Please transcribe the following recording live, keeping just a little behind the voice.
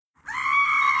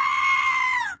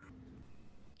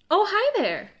Oh, hi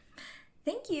there.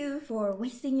 Thank you for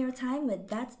wasting your time with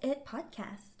That's It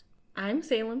podcast. I'm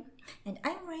Salem. And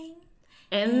I'm Rain.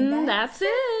 And that's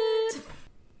it.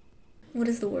 What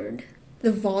is the word?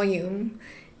 The volume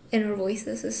in our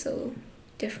voices is so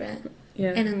different.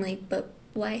 Yeah. And I'm like, but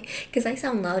why? Because I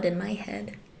sound loud in my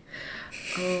head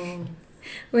Oh,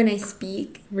 when I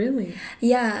speak. really?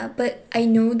 Yeah, but I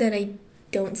know that I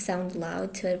don't sound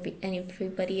loud to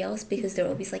everybody else because they're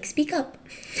always like, speak up.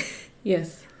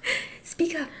 Yes.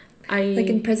 Speak up. Like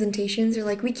in presentations, they're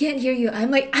like, we can't hear you. I'm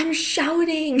like, I'm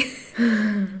shouting.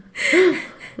 I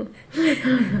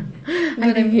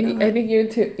think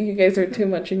you guys are too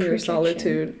much in your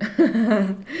solitude.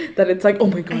 That it's like, oh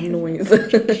my god, noise.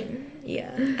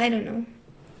 Yeah, I don't know.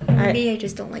 Maybe I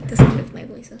just don't like the sound of my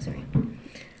voice. I'm sorry.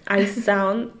 I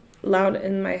sound loud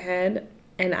in my head,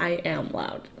 and I am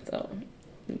loud. So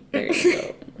there you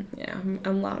go. Yeah,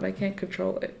 I'm loud. I can't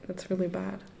control it. That's really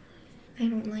bad. I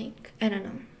don't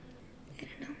know.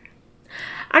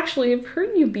 Actually, I've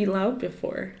heard you be loud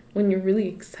before when you're really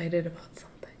excited about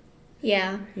something.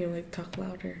 Yeah. You like talk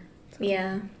louder. So.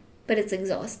 Yeah, but it's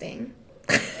exhausting.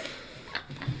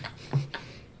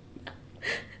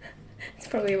 It's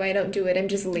probably why I don't do it. I'm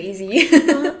just lazy.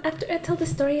 After I tell the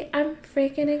story, I'm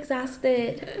freaking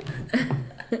exhausted.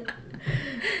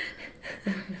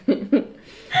 I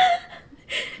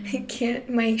can't.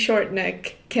 My short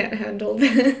neck can't handle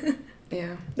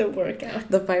Yeah. the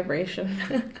workout. The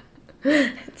vibration.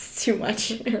 It's too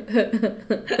much.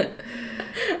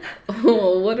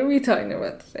 Oh, what are we talking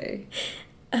about today?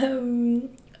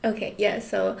 Okay, yeah,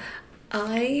 so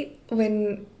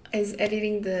when I was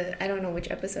editing I don't know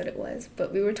which episode it was,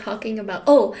 but we were talking about,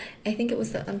 I think it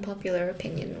was the unpopular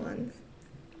opinion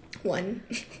one.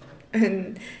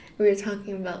 And we were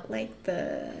talking about, like,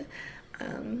 the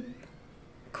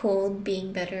cold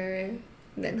being better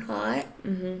than hot.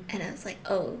 Mm-hmm. And I was like,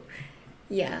 oh,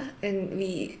 yeah. And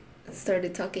we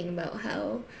started talking about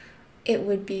how it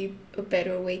would be a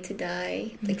better way to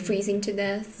die. Like, freezing to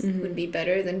death would be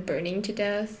better than burning to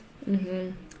death.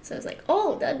 Mm-hmm. So I was like,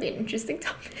 oh, that'd be an interesting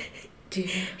topic.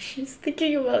 Yeah. She's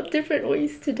thinking about different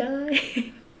ways to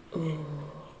die. Oh.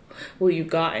 Well, you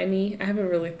got any? I haven't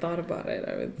really thought about it,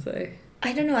 I would say.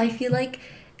 I don't know. I feel like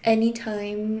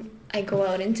anytime I go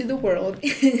out into the world,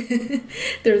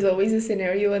 there's always a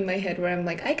scenario in my head where I'm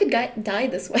like, I could die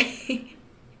this way.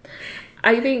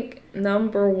 I think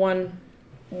number one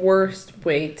worst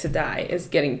way to die is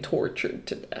getting tortured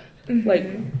to death. Mm-hmm.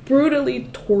 Like, brutally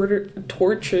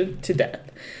tortured to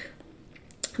death.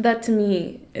 That to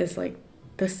me is like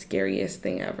the scariest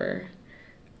thing ever.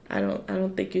 I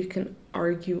don't think you can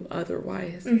argue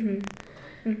otherwise.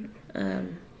 Mm-hmm.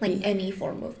 Mm-hmm. Like any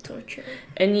form of torture.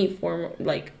 Any form,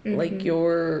 like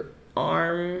your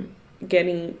arm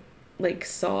getting like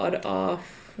sawed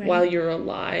off while you're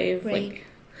alive, like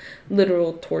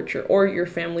literal torture, or your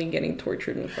family getting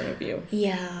tortured in front of you.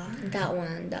 Yeah, that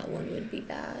one would be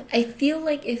bad. I feel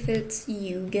like if it's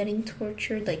you getting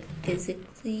tortured, like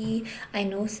physically, I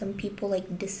know some people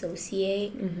like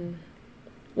dissociate. Mm-hmm.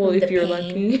 Well, if you're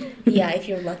lucky. Yeah, if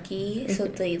you're lucky. So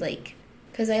they like,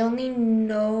 because I only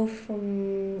know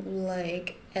from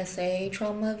like SA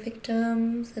trauma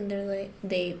victims, and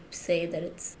they say that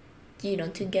it's,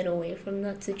 to get away from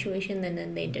that situation, and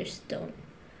then they just don't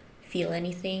feel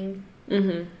anything.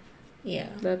 Mm-hmm. Yeah.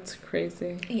 That's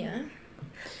crazy. Yeah.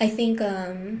 I think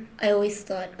I always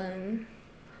thought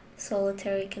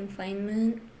solitary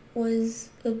confinement was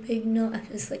a big no. I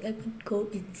was like, I would go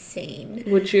insane.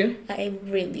 Would you? I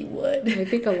really would. I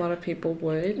think a lot of people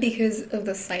would. Because of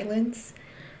the silence.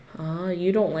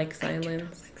 You don't like silence. I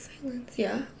don't like silence.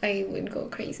 Yeah, I would go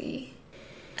crazy.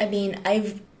 I mean,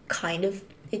 I've kind of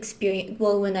experienced,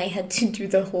 when I had to do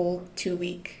the whole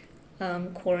 2-week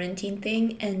quarantine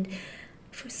thing, and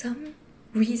for some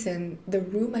reason, the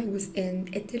room I was in,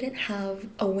 it didn't have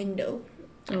a window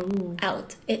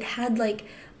out. It had like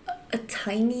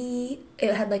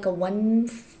it had like a 1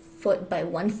 foot by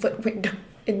 1 foot window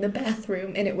in the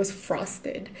bathroom, and it was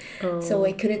frosted. So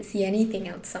I couldn't see anything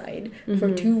outside for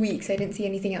 2 weeks. I didn't see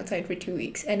anything outside for 2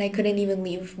 weeks, and I couldn't even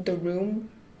leave the room,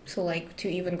 so like to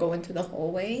even go into the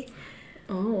hallway.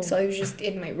 So I was just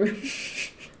in my room.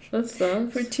 That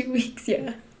sucks. For 2 weeks,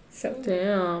 yeah. So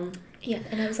damn. Yeah,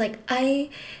 and I was like, and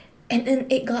then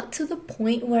it got to the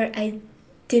point where I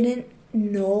didn't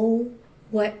know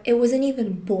it wasn't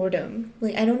even boredom.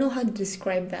 Like, I don't know how to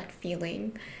describe that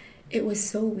feeling. It was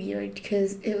so weird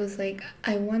because it was like,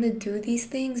 I want to do these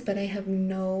things, but I have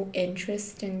no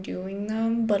interest in doing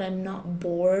them, but I'm not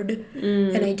bored,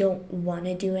 and I don't want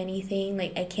to do anything.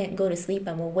 Like, I can't go to sleep.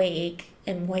 I'm awake.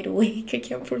 I'm wide awake. I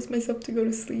can't force myself to go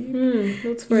to sleep.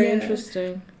 That's very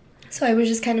interesting. So I was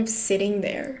just kind of sitting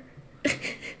there.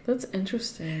 That's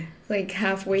interesting. Like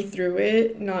halfway through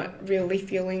it, not really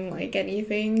feeling like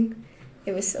anything.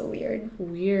 It was so weird.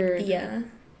 Weird. Yeah.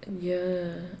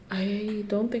 Yeah. I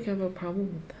don't think I have a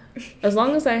problem with that. As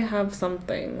long as I have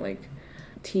something like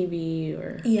TV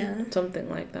or something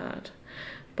like that.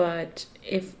 But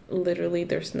if literally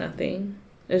there's nothing,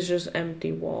 it's just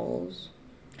empty walls.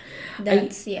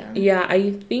 Yeah,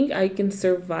 I think I can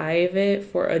survive it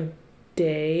for a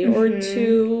day or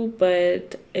two,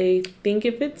 but I think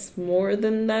if it's more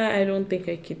than that, I don't think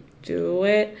I could do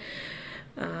it.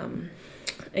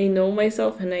 I know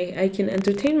myself, and I can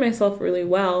entertain myself really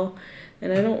well,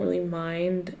 and I don't really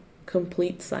mind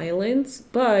complete silence,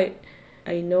 but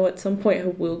I know at some point I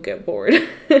will get bored.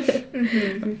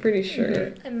 I'm pretty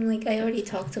sure. I'm like, I already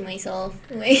talked to myself.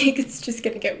 Like, it's just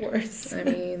gonna get worse. I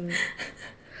mean,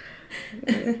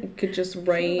 you could just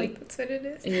write. Like, that's what it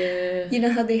is. Yeah. You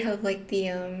know how they have, like,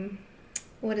 the,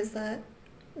 what is that?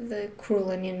 The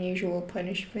cruel and unusual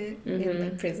punishment in,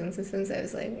 like, prison systems. I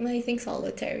was like, I think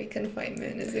solitary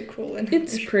confinement is a cruel and unusual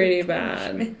It's pretty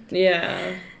punishment. bad.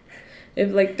 Yeah.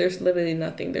 If, like, there's literally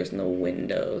nothing, there's no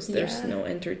windows, there's no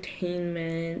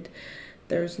entertainment,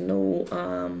 there's no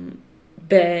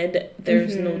bed,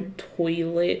 there's no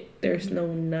toilet, there's no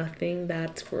nothing,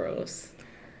 that's gross.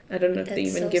 I don't know if they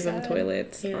even give them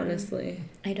toilets, honestly.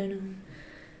 I don't know.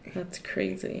 That's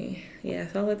crazy. Yeah,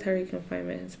 solitary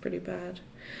confinement is pretty bad.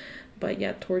 But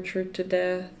yeah, tortured to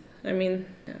death. I mean,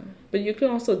 yeah. But you can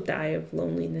also die of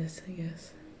loneliness, I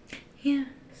guess. Yeah.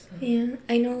 So. Yeah,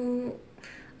 I know.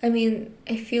 I mean,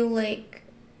 I feel like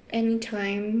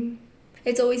anytime...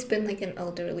 It's always been, like, an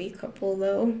elderly couple,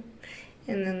 though.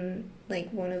 And then, like,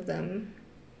 one of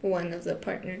the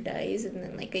partner dies, and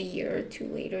then, like, a year or two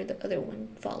later, the other one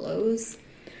follows.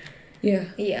 Yeah.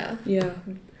 Yeah. Yeah.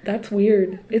 That's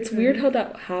weird. It's weird how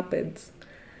that happens,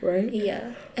 right?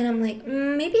 Yeah. And I'm like,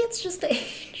 maybe it's just the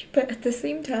age, but at the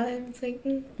same time, it's like...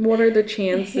 What are the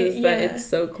chances that it's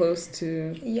so close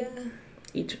to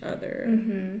each other?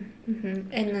 And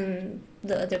then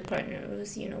the other partner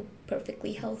was,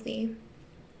 perfectly healthy.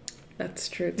 That's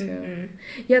true, too.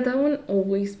 Yeah, that one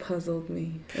always puzzled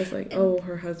me. It's like,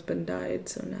 her husband died,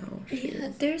 so now she's...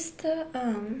 Yeah, there's the,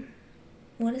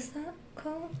 what is that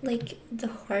called? Like, the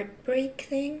heartbreak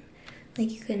thing.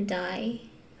 Like, you can die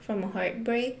from a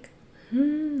heartbreak. I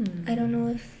don't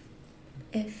know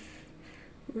if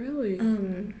really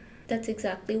that's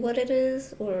exactly what it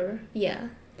is, or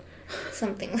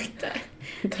something like that.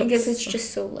 I guess it's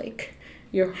just so, like...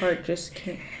 Your heart just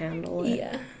can't handle it.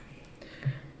 Yeah.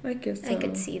 I guess so. I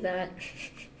could see that.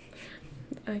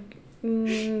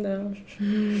 No.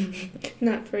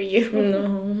 Not for you.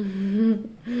 No.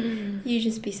 You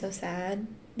just be so sad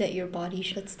that your body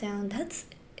shuts down. That's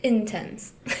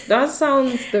intense. That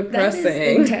sounds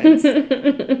depressing. That is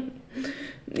intense.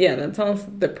 Yeah, that sounds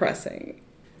depressing.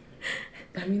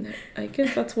 I mean, I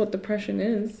guess that's what depression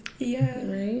is. Yeah.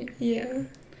 Right? Yeah.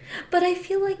 But I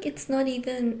feel like it's not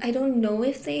even... I don't know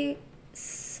if they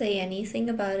say anything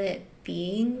about it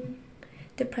being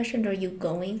depression, or you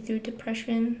going through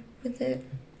depression with it.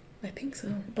 I think so.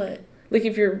 But... Like,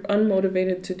 if you're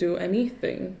unmotivated to do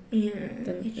anything,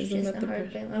 then isn't that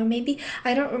depression? Or maybe...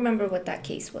 I don't remember what that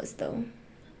case was, though.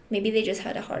 Maybe they just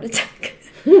had a heart attack.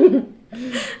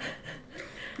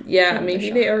 Yeah,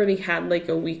 maybe they already had, like,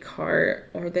 a weak heart,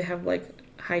 or they have, like,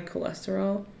 high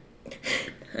cholesterol,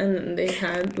 and then they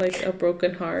had, like, a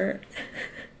broken heart,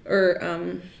 or,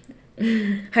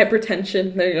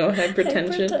 hypertension. There you go,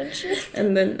 hypertension.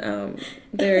 And then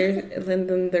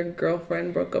their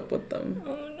girlfriend broke up with them.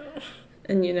 Oh, no.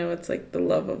 And, it's, like, the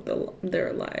love of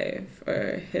their life,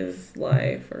 or his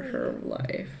life, or her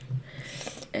life.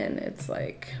 And it's,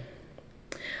 like...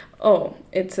 Oh,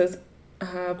 it says...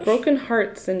 broken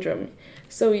heart syndrome.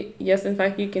 So yes, in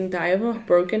fact, you can die of a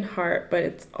broken heart, but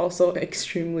it's also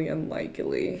extremely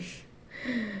unlikely.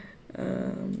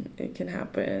 It can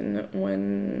happen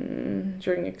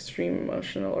during extreme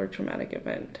emotional or traumatic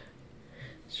event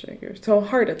triggers. So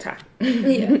heart attack.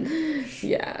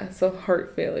 Yeah. So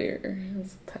heart failure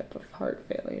is a type of heart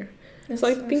failure. That's so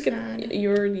I think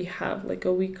you already have like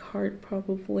a weak heart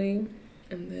probably,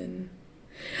 and then.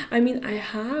 I mean, I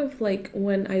have, like,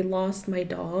 when I lost my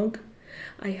dog,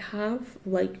 I have,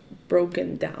 like,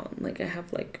 broken down. Like, I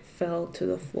have, like, fell to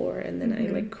the floor, and then I,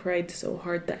 like, cried so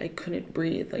hard that I couldn't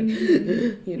breathe. Like,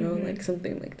 like,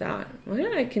 something like that. Well,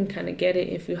 yeah, I can kind of get it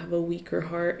if you have a weaker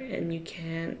heart and you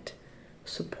can't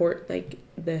support, like,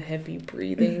 the heavy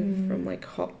breathing from, like,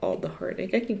 all the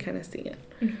heartache. I can kind of see it.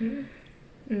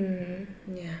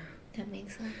 Yeah. That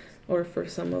makes sense. Or for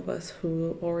some of us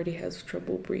who already has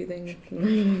trouble breathing.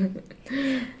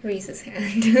 Raise his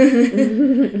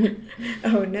hand.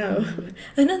 Oh no.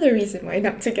 Another reason why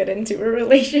not to get into a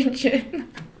relationship.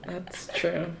 That's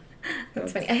true.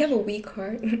 That's funny. I have a weak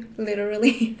heart.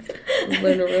 Literally.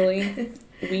 Literally.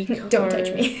 Weak heart. Don't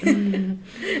touch me.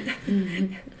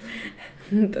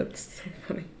 That's so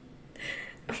funny.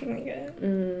 Oh my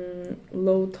god.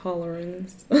 Low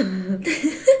tolerance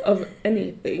of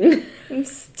anything. I'm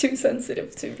too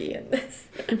sensitive to be in this.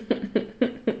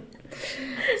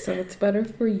 So it's better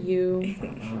for you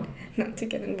not to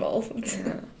get involved.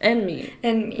 Yeah. And me.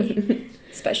 And me.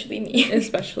 Especially me.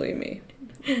 Especially me.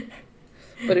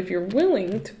 But if you're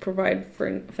willing to provide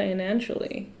for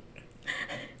financially,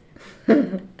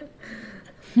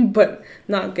 but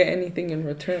not get anything in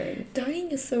return.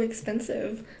 Dying is so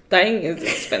expensive. Dying is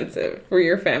expensive for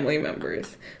your family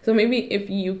members. So maybe if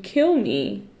you kill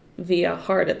me via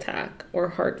heart attack or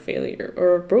heart failure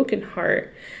or a broken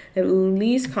heart, at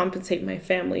least compensate my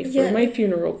family for my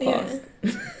funeral costs.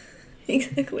 Yeah.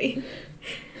 Exactly.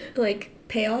 Like,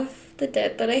 pay off the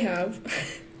debt that I have.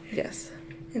 Yes.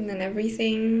 And then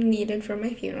everything needed for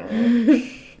my funeral.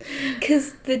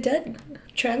 Because the debt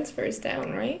transfers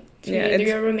down, right? To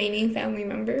your remaining family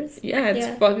members. Yeah, it's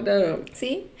fucked up.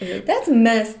 See? That's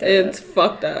messed up. It's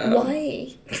fucked up.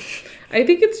 Why? I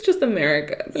think it's just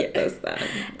America that does that.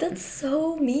 That's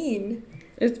so mean.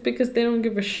 It's because they don't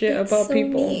give a shit about so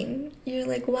people. Mean. You're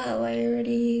like, wow, I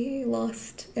already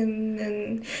lost and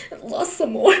then lost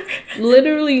some more.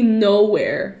 Literally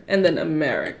nowhere. And then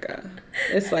America.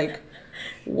 It's like,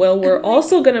 well, we're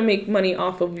also going to make money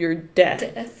off of your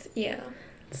death. Yeah.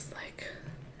 It's like,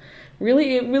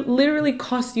 really, it literally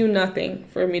costs you nothing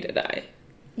for me to die.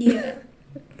 Yeah.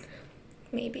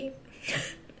 Maybe.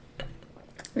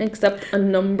 Except a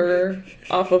number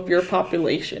off of your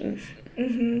population.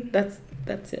 Mm-hmm. That's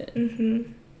it.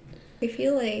 Mm-hmm. I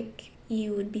feel like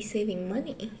you would be saving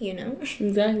money, you know?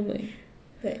 Exactly.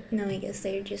 But no, I guess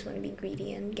they just want to be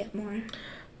greedy and get more.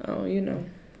 Oh, you know.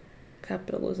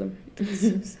 Capitalism.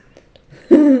 That's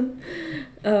so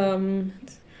sad.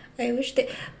 I wish they...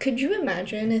 Could you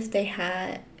imagine if they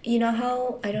had... You know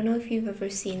how... I don't know if you've ever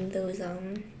seen those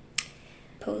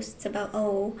posts about,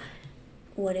 oh,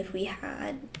 what if we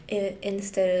had...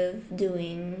 instead of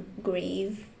doing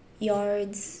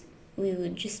graveyards, we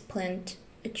would just plant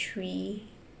a tree,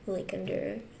 like,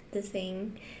 under the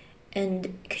thing.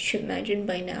 And could you imagine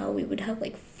by now we would have,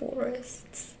 like,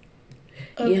 forests?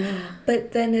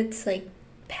 But then it's, like,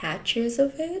 patches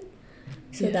of it.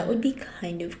 So that would be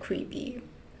kind of creepy.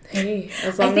 Hey,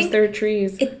 as long as they're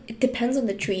trees. It depends on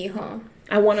the tree, huh?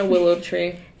 I want a willow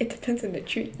tree. It depends on the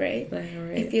tree, right?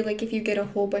 Right. I feel like if you get a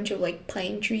whole bunch of, like,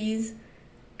 pine trees,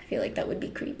 I feel like that would be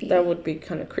creepy. That would be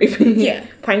kind of creepy. Yeah.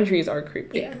 Pine trees are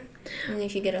creepy. Yeah. And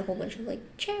if you get a whole bunch of, like,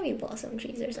 cherry blossom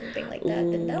trees or something like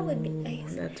that, then that would be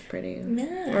nice. That's pretty.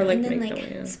 Yeah. Or, like, and then,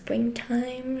 magnolia.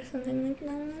 Springtime or something like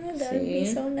that. That would be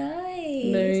so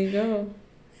nice. There you go.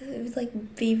 It would,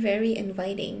 like, be very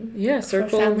inviting. Yeah, circle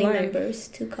for of family life. members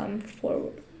to come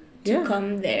forward. To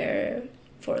come there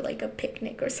for, like, a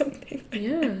picnic or something.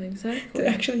 Yeah, exactly. To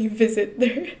actually visit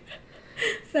their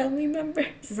family members.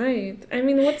 Right. I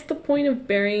mean, what's the point of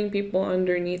burying people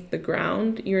underneath the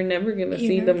ground? You're never going to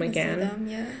see them again. See them,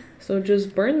 yeah. So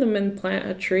just burn them and plant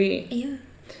a tree. Yeah.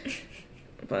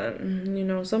 But, you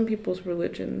know, some people's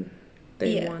religion,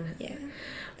 they want it. Yeah.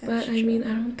 But I mean,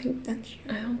 I don't think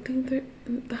that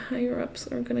the higher ups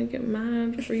are gonna get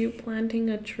mad for you planting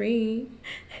a tree.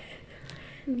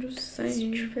 I'm just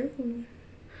saying. It's true.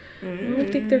 I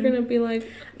don't think they're gonna be like.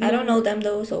 I don't know them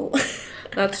though, so.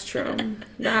 That's true.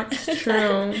 That's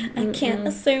true. I can't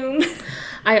assume.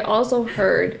 I also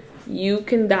heard you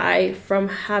can die from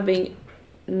having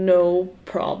no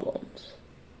problems.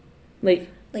 Like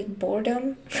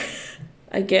boredom.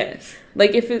 I guess.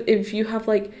 Like if you have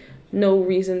like no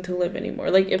reason to live anymore.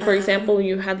 Like if, for example,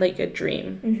 you had like a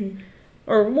dream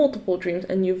or multiple dreams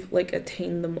and you've like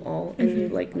attained them all and you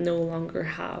like no longer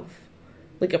have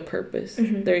like a purpose.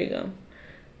 There you go.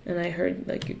 And I heard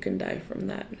like you can die from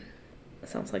that.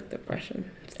 Sounds like depression.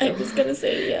 So. I was gonna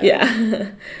say, yeah.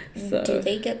 Yeah. So, do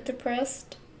they get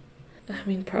depressed? I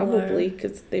mean, probably,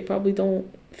 because they probably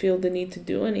don't feel the need to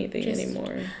do anything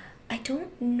anymore. I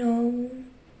don't know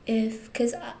if...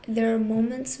 Because there are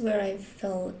moments where I've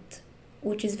felt...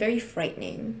 Which is very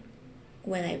frightening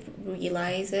when I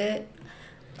realize it.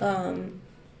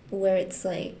 Where it's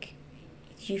like...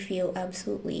 You feel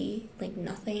absolutely, like,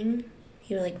 nothing.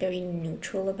 You're, like, very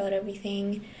neutral about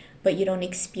everything. But you don't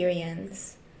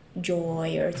experience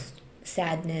joy or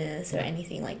sadness or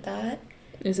anything like that.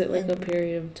 Is it like a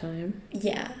period of time?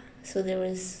 Yeah. So there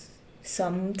was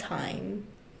some time.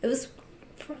 It was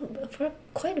for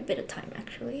quite a bit of time,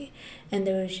 actually. And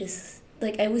there was just,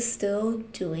 like, I was still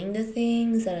doing the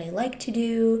things that I like to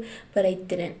do, but I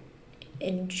didn't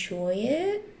enjoy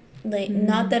it. Like,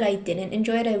 not that I didn't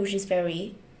enjoy it, I was just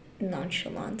very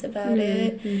nonchalant about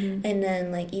it. And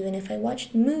then, like, even if I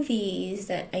watched movies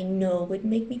that I know would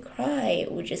make me cry,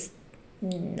 it would just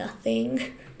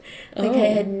nothing. Like, I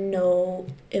had no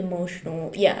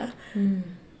emotional, yeah,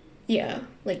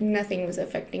 like, nothing was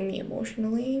affecting me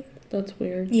emotionally. That's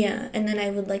weird. Yeah, and then I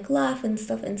would, like, laugh and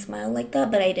stuff and smile like that,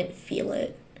 but I didn't feel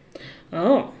it.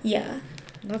 Oh. Yeah.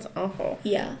 That's awful.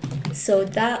 Yeah. So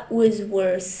that was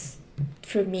worse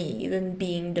for me than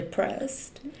being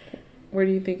depressed. Where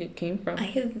do you think it came from? I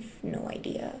have no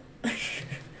idea.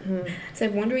 So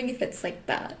I'm wondering if it's like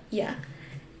that. Yeah.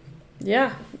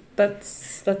 Yeah, that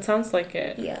sounds like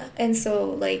it. Yeah. And so,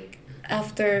 like,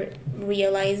 after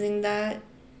realizing that,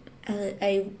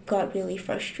 I got really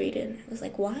frustrated. I was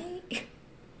like, why?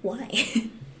 Why?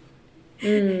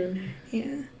 Yeah.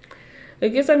 I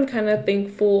guess I'm kind of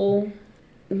thankful.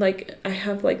 Like, I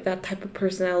have, like, that type of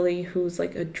personality who's,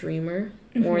 like, a dreamer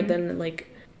more than, like,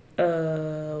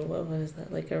 what is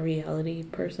that? Like, a reality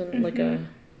person? Like a,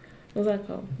 what's that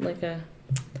called? Like a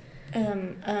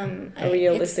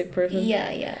realistic person?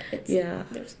 Yeah. Yeah.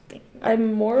 There's something.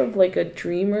 I'm more of, like, a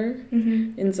dreamer.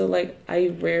 And so, like, I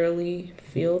rarely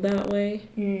feel that way.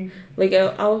 Like,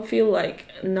 I'll feel, like,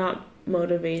 not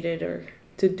motivated or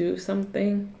to do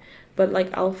something, but,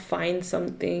 like, I'll find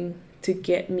something to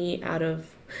get me out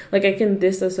of, like, I can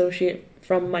disassociate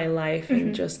from my life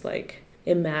and just, like,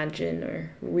 imagine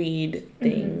or read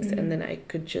things, and then I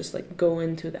could just, like, go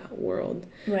into that world.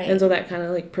 Right. And so that kind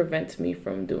of, like, prevents me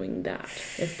from doing that,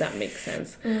 if that makes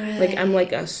sense. Right. Like, I'm,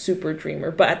 like, a super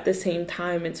dreamer, but at the same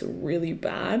time, it's really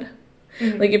bad.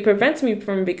 Like, it prevents me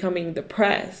from becoming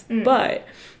depressed, but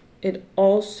it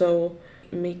also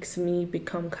makes me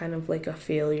become kind of like a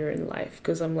failure in life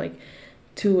because I'm, like,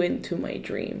 too into my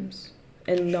dreams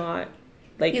and not,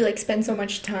 like, you, like, spend so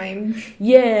much time.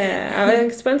 Yeah, I,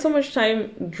 like, spend so much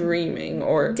time dreaming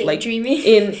or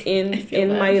daydreaming. Like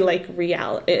in my, like,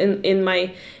 reality, in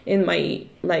my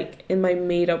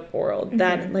made up world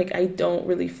that, like, I don't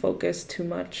really focus too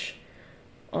much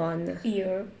on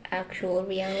your actual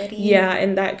reality. Yeah,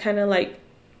 and that kind of like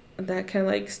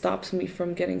stops me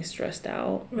from getting stressed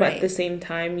out. Right. But at the same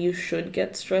time, you should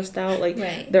get stressed out. Like,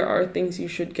 right. There are things you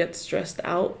should get stressed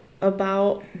out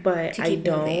about, but I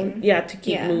don't. Moving. Yeah, to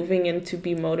keep moving and to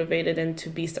be motivated and to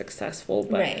be successful,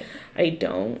 but right. I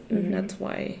don't, and that's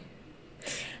why.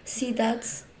 See,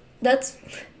 that's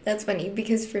funny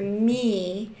because for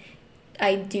me,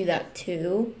 I do that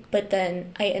too, but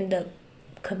then I end up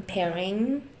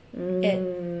comparing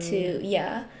it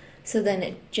to so then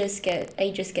I just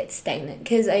get stagnant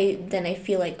because I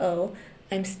feel like, oh,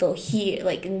 I'm still here,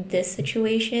 like, in this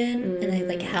situation, and I,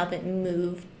 like, haven't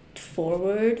moved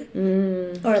forward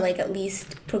or, like, at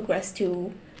least progress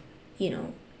to, you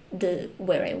know, the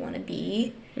where I want to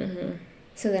be.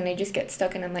 So then I just get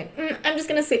stuck and I'm like, I'm just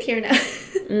gonna sit here now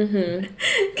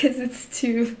because it's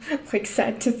too, like,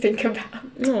 sad to think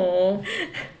about. Aww.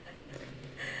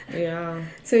 Yeah.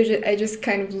 So I just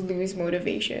kind of lose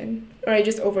motivation, or I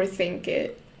just overthink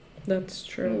it. That's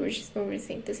true. Or just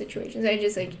overthink the situations. I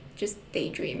just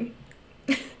daydream.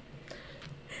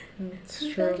 That's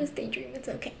true. I'll just daydream. It's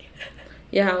okay.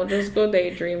 Yeah, I'll just go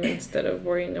daydream instead of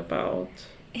worrying about.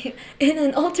 In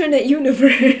an alternate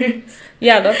universe.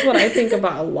 Yeah, that's what I think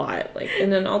about a lot. Like,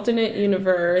 in an alternate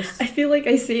universe. I feel like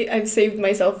I've saved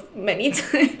myself many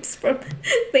times from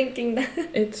thinking that.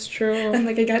 It's true. I'm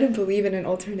like, I gotta believe in an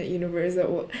alternate universe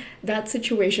that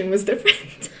situation was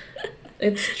different.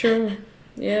 It's true.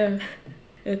 Yeah.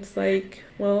 It's like,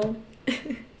 well,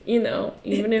 you know,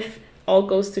 even if all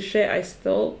goes to shit, I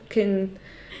still can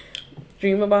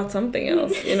dream about something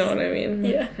else. You know what I mean?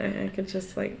 Yeah. I could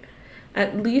just, like,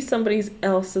 at least somebody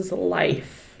else's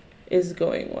life is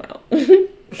going well.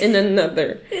 in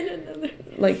another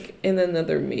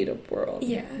made up world.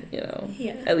 Yeah. You know?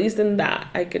 Yeah. At least in that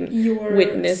I can You're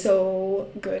witness. so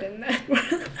good in that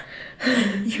world.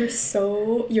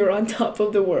 You're on top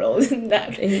of the world in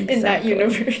that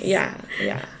universe. Yeah.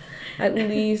 At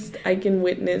least I can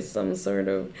witness some sort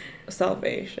of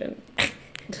salvation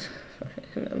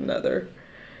in another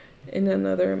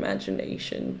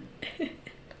imagination.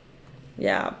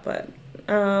 Yeah, but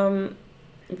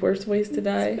worst ways to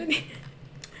die.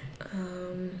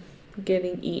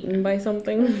 Getting eaten by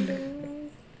something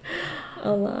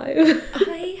alive.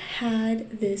 I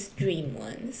had this dream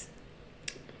once.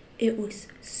 It was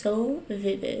so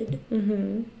vivid,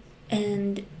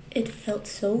 and it felt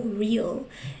so real.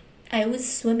 I was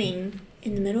swimming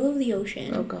in the middle of the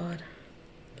ocean. Oh God.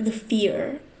 The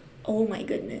fear. Oh my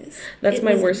goodness. That's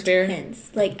my worst intense.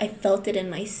 Fear. Like, I felt it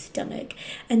in my stomach.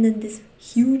 And then this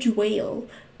huge whale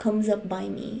comes up by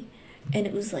me. And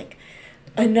it was like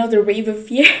another wave of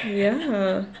fear.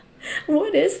 Yeah.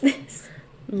 What is this?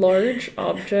 Large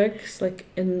objects, like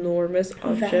enormous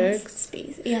objects. Vast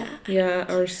space. Yeah.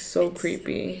 Yeah, are so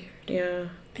creepy. Yeah.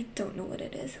 I don't know what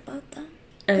it is about them.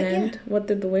 And what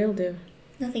did the whale do?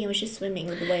 Nothing, I was just swimming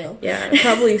with the whale. Yeah,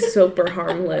 probably super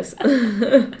harmless.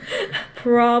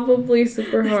 Probably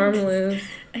super harmless.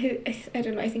 I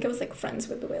don't know, I think I was like friends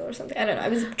with the whale or something. I don't know, I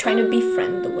was trying to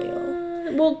befriend the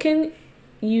whale. Well, can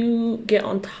you get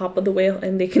on top of the whale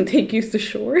and they can take you to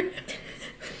shore?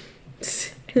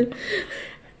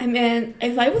 I mean,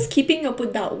 if I was keeping up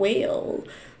with that whale...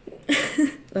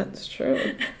 That's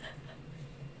true.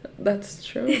 That's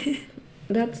true.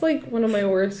 That's like one of my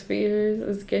worst fears,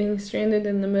 is getting stranded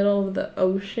in the middle of the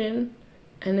ocean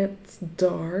and it's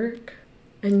dark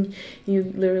and you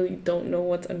literally don't know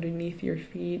what's underneath your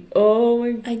feet. Oh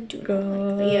my I do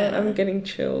God. Like, yeah. I'm getting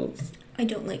chills. I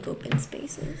don't like open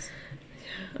spaces.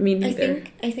 Yeah, me neither.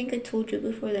 I think I told you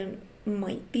before that I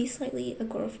might be slightly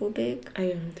agoraphobic. I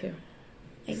am too.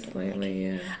 I don't Slightly,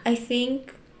 like it. yeah. I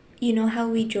think, you know how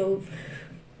we drove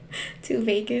to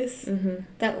Vegas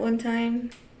that one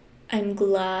time? I'm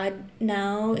glad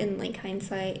now, in like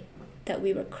hindsight, that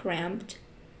we were cramped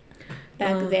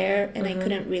back there and I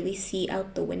couldn't really see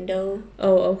out the window.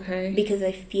 Oh, okay. Because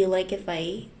I feel like if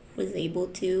I was able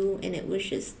to and it was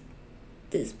just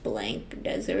this blank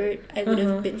desert, I would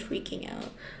have been freaking out.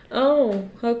 Oh,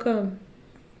 how come?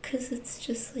 Because it's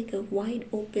just like a wide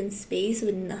open space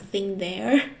with nothing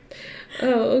there.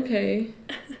 Oh, okay.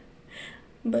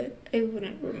 But I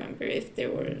wouldn't remember if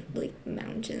there were like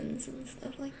mountains and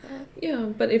stuff like that. Yeah,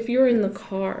 but if you're in the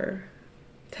car,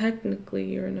 technically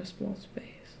you're in a small space.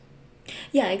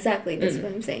 Yeah, exactly. That's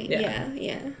what I'm saying. Yeah.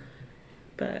 Yeah.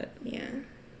 But Yeah.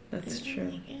 that's true.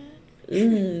 Like it.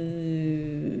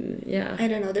 Ooh, yeah. I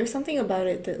don't know. There's something about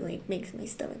it that like makes my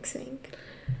stomach sink.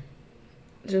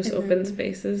 Just and open then,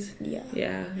 spaces. Yeah.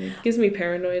 Yeah, it gives me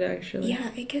paranoid actually.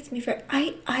 Yeah, it gets me.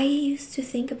 I used to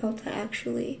think about that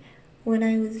actually when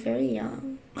I was very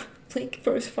young, like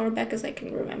for as far back as I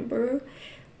can remember.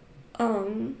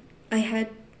 I had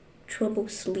trouble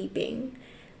sleeping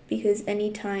because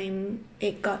anytime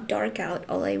it got dark out,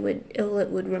 all it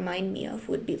would remind me of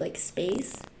would be like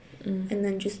space, and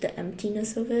then just the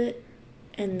emptiness of it,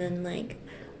 and then like,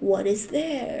 what is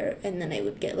there? And then I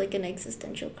would get like an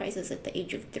existential crisis at the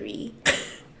age of 3.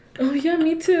 Oh yeah,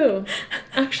 me too.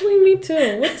 Actually, me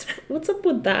too. What's up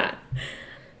with that?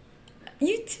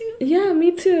 You too? Yeah,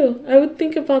 me too. I would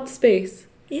think about space.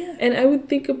 Yeah. And I would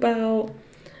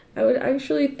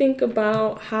actually think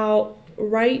about how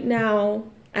right now,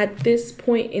 at this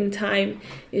point in time,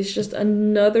 is just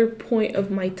another point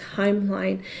of my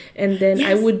timeline. And then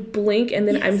I would blink and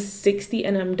then I'm 60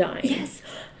 and I'm dying. Yes.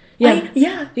 Yeah.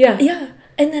 Yeah.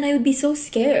 And then I would be so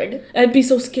scared. I'd be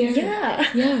so scared. Yeah.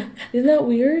 Yeah. Isn't that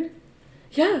weird?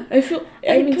 Yeah.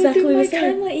 I'm exactly the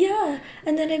same. Timeline, yeah.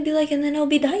 And then I'd be like, and then I'll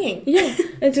be dying. Yeah.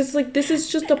 It's just like, this is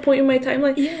just a point in my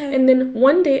timeline. Yeah. And then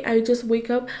one day I just wake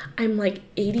up, I'm like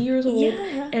 80 years old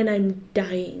and I'm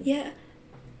dying. Yeah.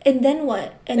 And then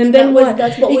what? And then what?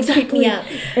 That's what would freak me out.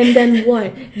 And then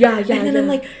what? Yeah. And then I'm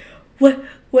like, what?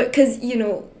 Because,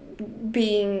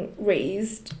 being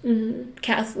raised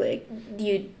Catholic,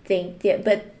 you'd think,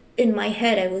 but in my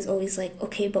head I was always like,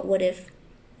 okay, but what if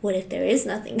there is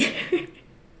nothing there?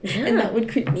 Yeah. And that would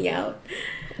creep me out.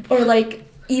 Or like,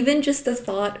 even just the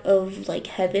thought of like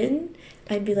heaven,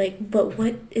 I'd be like, but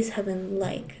what is heaven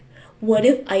like? What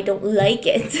if I don't like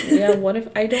it? Yeah, what if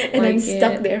I don't and like I'm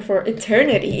stuck there for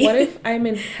eternity? What if I'm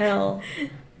in hell?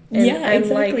 And I'm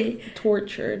like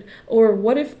tortured? Or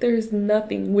what if there's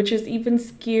nothing, which is even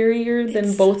scarier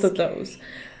than both of those?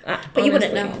 But honestly. you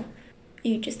wouldn't know.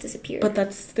 You just disappear. But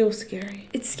that's still scary.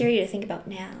 It's scary to think about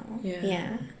now.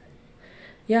 Yeah.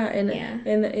 Yeah,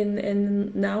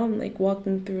 and now I'm like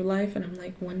walking through life and I'm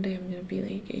like, one day I'm gonna be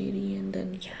like 80 and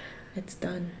then it's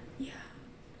done. Yeah.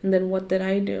 And then what did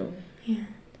I do? Yeah.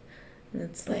 And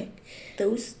it's like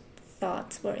those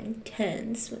thoughts were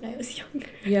intense when I was younger.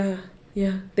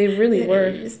 Yeah, they really were.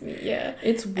 It's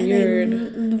weird.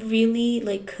 And I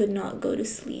really could not go to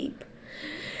sleep.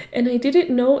 And I didn't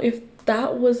know if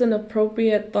that was an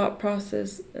appropriate thought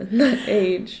process at that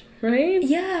age, right?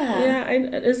 Yeah.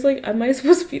 It's like, am I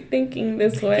supposed to be thinking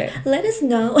this way? Let us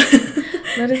know.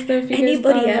 Let us know if you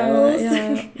anybody guys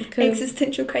else.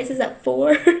 Existential crisis at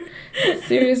 4.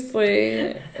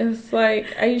 Seriously, it's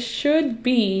like I should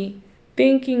be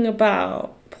thinking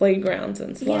about playgrounds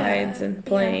and slides and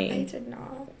playing. Yeah, I did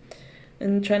not.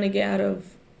 and trying to get out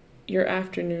of your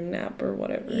afternoon nap or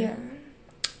whatever. Yeah.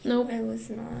 Nope. I was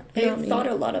not. Not I me. thought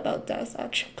a lot about death,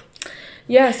 actually.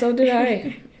 Yeah, so did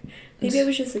I. Maybe I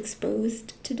was just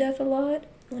exposed to death a lot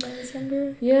when I was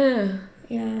younger. Yeah.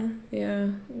 Yeah. Yeah.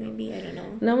 Maybe, I don't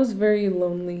know. And I was very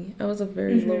lonely. I was a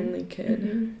very lonely kid.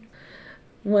 Mm-hmm.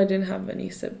 Well, I didn't have any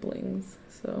siblings,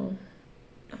 so...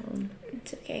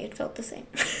 It's okay, it felt the same.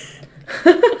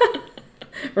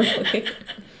 Really?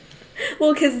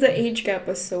 Well, because the age gap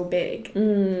was so big. Yeah.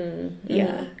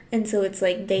 Mm. And so it's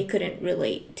like they couldn't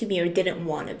relate to me or didn't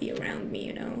want to be around me,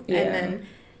 you know? Yeah. And then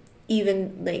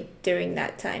even like during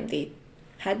that time, they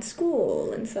had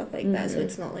school and stuff like that. So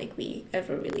it's not like we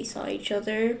ever really saw each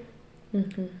other.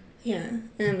 Mm-hmm. Yeah. And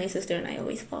then my sister and I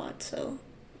always fought, so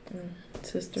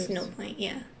Sisters. there's no point.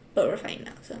 Yeah. But we're fine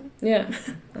now, so. Yeah.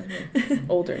 I know.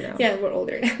 Older now. Yeah, we're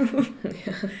older now.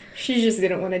 Yeah. She just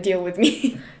didn't want to deal with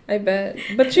me. I bet.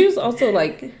 But she was also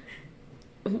like,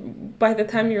 by the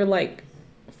time you're like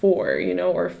 4, you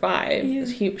know, or 5, Yeah.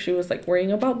 she was like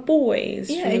worrying about boys.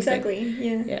 Yeah, She was, exactly. like,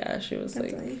 yeah. yeah, she was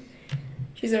Definitely. like,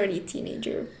 She's already a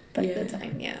teenager by Yeah. the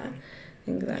time, yeah.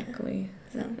 exactly.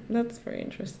 So. That's very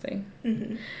interesting.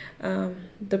 Mm-hmm.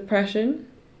 Depression.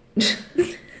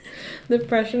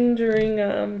 Depression during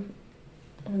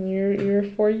when you're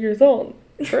 4 years old.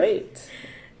 Great.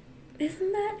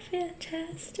 Isn't that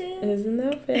fantastic? Isn't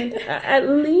that fantastic? At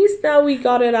least now we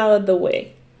got it out of the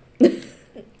way.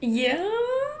 Yeah.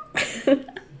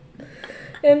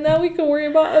 And now we can worry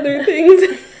about other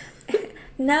things.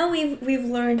 Now we've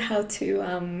learned how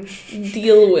to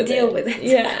Deal with it.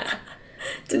 Yeah.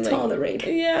 to Like, tolerate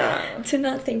it. Yeah. To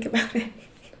not think about it.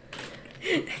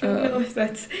 I don't know if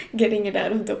that's getting it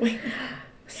out of the way.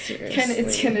 Seriously.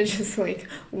 It's kind of just like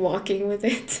walking with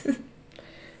it.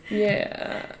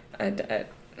 Yeah.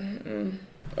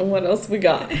 What else we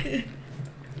got?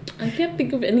 I can't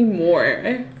think of any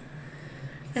more.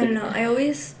 I don't know. I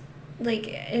always, like,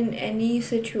 in any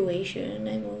situation,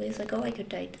 I'm always like, oh, I could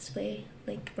die this way,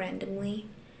 like, randomly.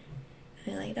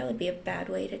 I'm like, that would be a bad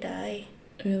way to die.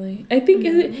 Really? I think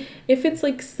if it's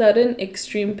like sudden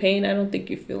extreme pain, I don't think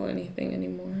you feel anything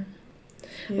anymore.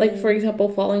 Like, for example,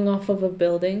 falling off of a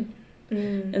building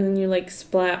and then you like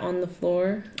splat on the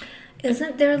floor.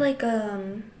 Isn't there like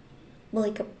a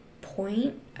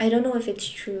point? I don't know if it's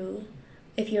true.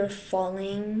 If you're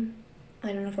falling,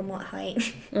 I don't know from what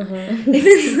height. If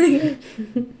it's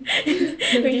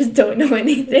like we just don't know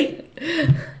anything.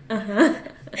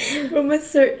 From a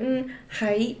certain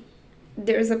height,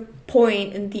 there's a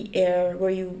point in the air where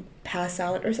you pass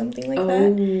out or something like that.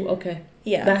 Oh, okay.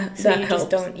 Yeah. That so you helps. just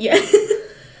don't. Yeah.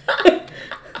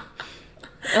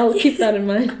 I'll keep that in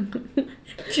mind.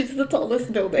 She's the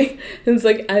tallest building. It's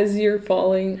like as you're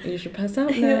falling, you should pass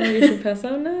out now. You should pass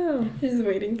out now. She's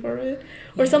waiting for it.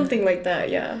 Or something like that,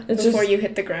 yeah. It's before just- you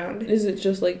hit the ground. Is it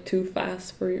just like too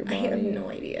fast for your I body? have no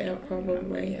idea. I Yeah, don't probably.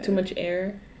 remember, yeah. Too much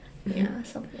air. Yeah,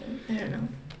 something. I don't know.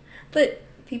 But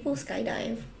people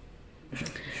skydive.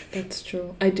 That's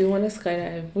true. I do want to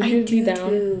skydive. Would I you do be down?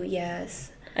 too,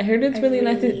 yes. I heard it's really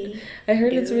nice. I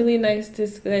heard it's do. really nice to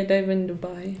skydive in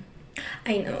Dubai.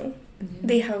 I know.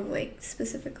 They have like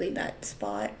specifically that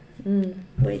spot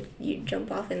where you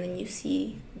jump off and then you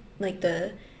see like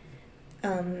the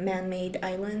man-made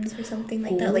islands or something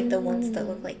like that, like the ones that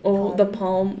look like the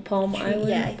palm tree. island.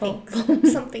 Yeah, I palm. think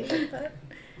something like that.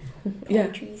 Palm Yeah.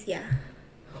 trees. Yeah.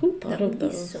 Who thought That of would be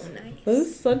those? so nice. That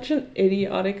is such an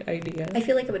idiotic idea. I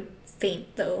feel like I would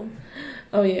faint though.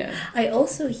 Oh yeah. I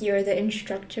also hear the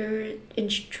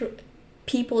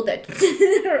people that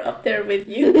are up there with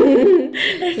you.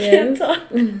 I can't Yes. talk.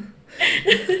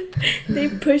 They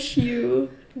push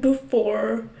you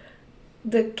before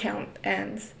the count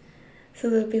ends. So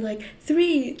they'll be like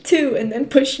 3, 2, and then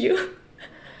push you.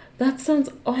 That sounds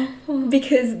awful.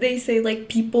 Because they say like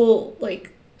people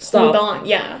like Stop. hold on.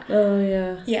 Yeah. Oh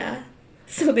yeah. Yeah.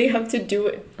 So they have to do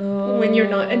it Oh. when you're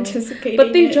not anticipating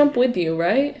But they it. jump with you,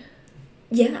 right?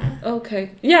 Yeah.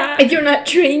 Okay. Yeah. If you're not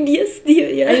trained, yes.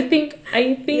 Yeah. I think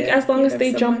Yeah, as long you as have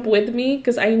they jump someone- with me,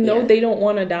 because I know Yeah. they don't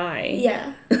want to die.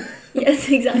 Yeah. Yes,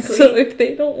 exactly. So if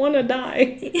they don't want to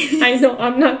die, I know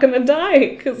I'm not going to die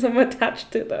because I'm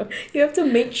attached to them. You have to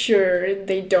make sure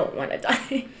they don't want to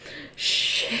die.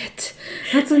 Shit.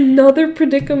 That's another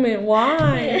predicament.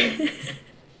 Why?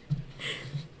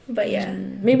 But yeah.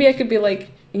 Maybe I could be like,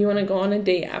 you want to go on a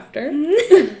date after?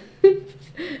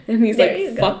 And he's There you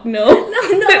like, go. fuck no.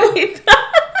 No.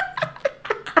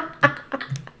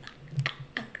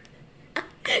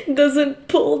 Doesn't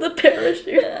pull the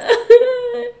parachute.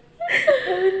 Oh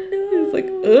no. He's like,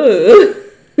 ugh.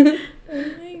 Oh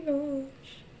my gosh.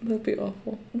 That'd be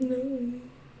awful. No.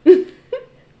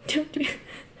 Don't do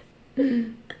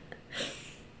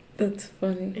That's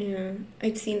funny. Yeah,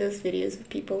 I've seen those videos of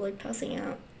people like passing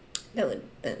out. That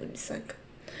would suck.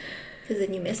 Because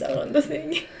then you miss out on the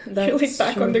thing. You're like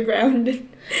back on the ground.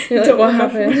 You're like, what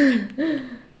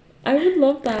happened? I would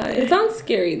love that. It sounds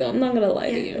scary though. I'm not gonna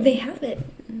lie to you. They have it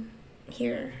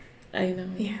here. I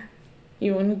know. Yeah.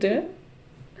 You want to do it?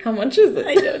 How much is it?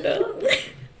 I don't know.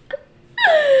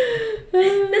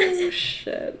 Oh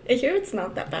shit. I hear it's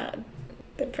not that bad.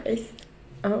 The price.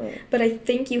 Oh. But I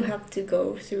think you have to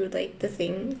go through like the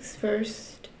things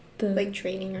first. Like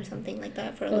training or something like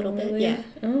that for a little bit. Yeah.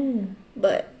 Oh.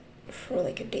 But for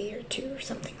like a day or two or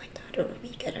something like that, or a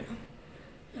week, I don't know.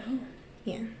 Oh.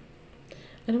 Yeah.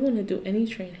 I don't want to do any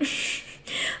training.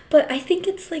 But I think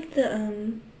it's like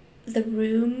the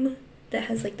room that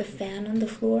has like the fan on the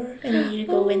floor, and then you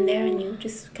go in there and you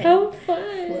just kind of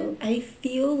float. I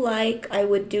feel like I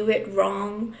would do it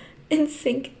wrong and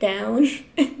sink down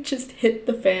and just hit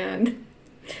the fan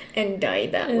and die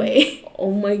that way. Oh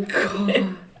my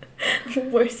god.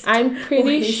 Worst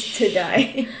ways to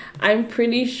die. I'm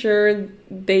pretty sure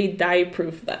they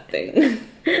die-proof that thing.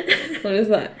 What is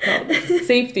that called?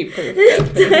 Safety proof.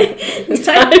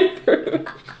 Die-proof.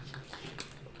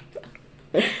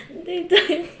 They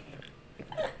die.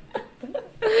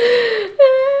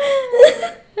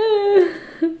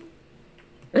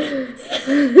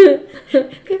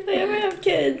 If I ever have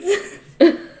kids, I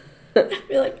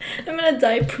feel like I'm gonna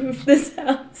die-proof this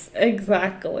house.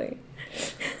 Exactly.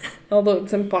 Although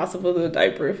it's impossible to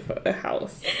die-proof a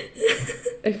house,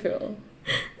 I feel.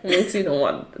 Unless you don't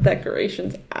want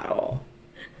decorations at all.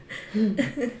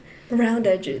 Round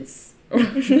edges.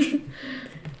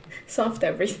 Soft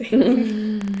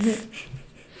everything.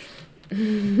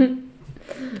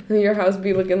 Your house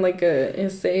be looking like an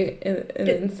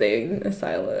insane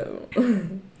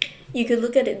asylum. You could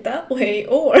look at it that way,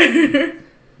 or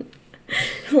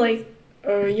like,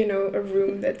 or a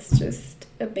room that's just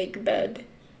a big bed.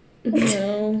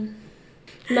 No.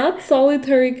 Not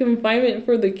solitary confinement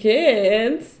for the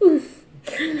kids.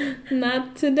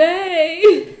 Not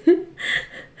today.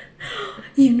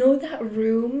 You know that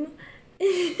room?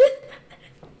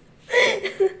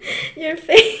 Your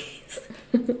face.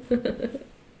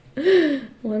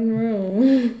 One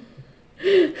room.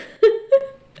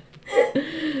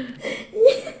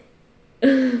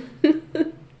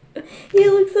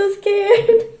 You look so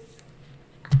scared.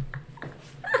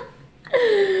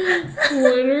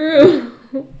 One room.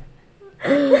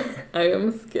 I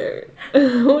am scared.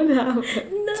 What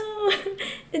happened? No,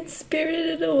 it's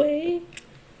spirited away.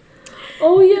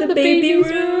 Oh yeah, the baby baby's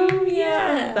room.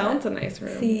 Yeah, that one's a nice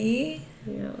room. See?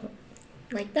 Yeah.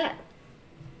 Like that.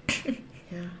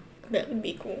 Yeah. That would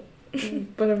be cool.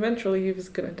 But eventually he was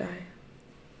gonna die.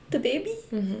 The baby?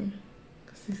 Mm-hmm.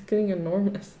 Because he's getting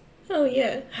enormous. Oh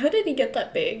yeah. How did he get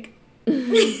that big? I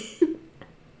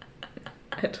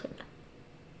don't know.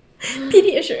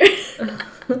 Pediasure.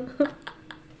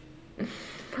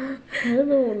 I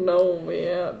don't know,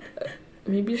 man.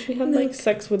 Maybe she had like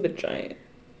sex with a giant.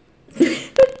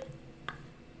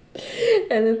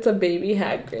 And it's a baby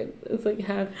Hagrid. It's like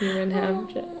half human,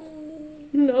 half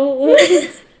giant. No.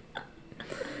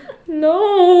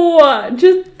 No.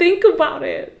 Just think about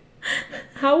it.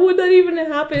 How would that even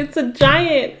happen? It's a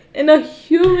giant and a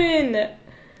human.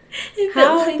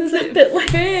 How does it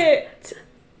fit?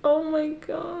 Oh my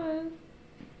god.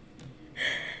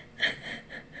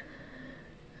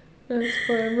 That's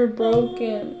forever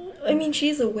broken. I mean,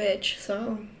 she's a witch,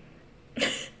 so.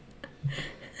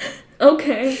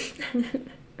 Okay.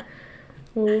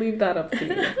 We'll leave that up to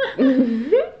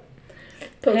you.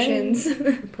 Potions.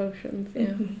 Hey. Potions,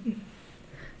 yeah.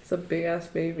 It's a big ass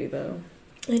baby though.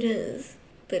 It is.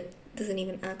 But doesn't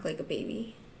even act like a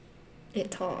baby.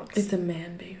 It talks. It's a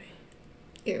man baby.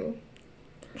 Ew.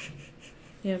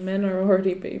 Yeah, men are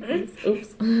already babies.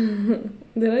 Oops.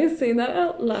 Did I say that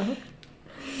out loud?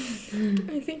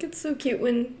 I think it's so cute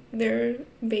when they're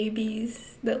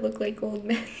babies that look like old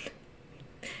men.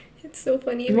 It's so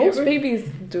funny. Most babies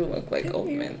do look like old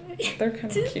men. They're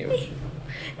kind of cute.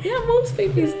 Yeah, most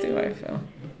babies do, I feel.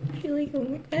 I feel like,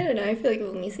 I don't know, I feel like I've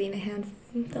only seen a handful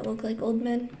that look like old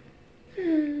men.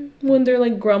 When they're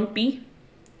like grumpy.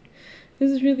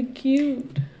 This is really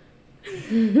cute.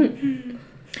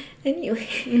 Anyway.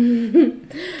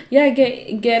 Yeah,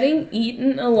 getting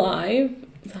eaten alive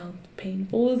sounds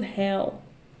painful as hell.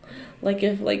 Like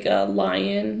if like a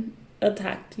lion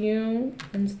attacked you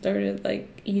and started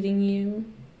like eating you.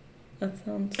 That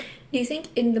sounds... Do you think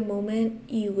in the moment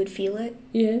you would feel it?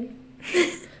 Yeah.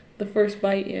 The first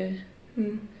bite, yeah.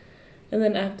 Mm. And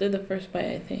then after the first bite,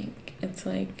 I think it's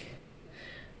like,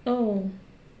 oh,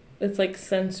 it's like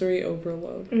sensory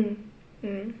overload. Mm.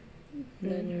 Mm. And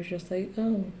then you're just like,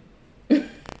 oh.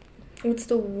 What's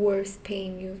the worst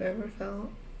pain you've ever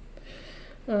felt?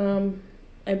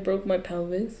 I broke my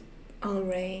pelvis. All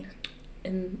right.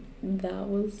 And that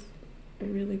was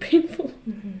really painful.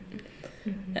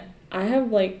 I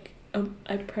have like,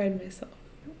 I pride myself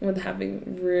with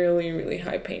having really, really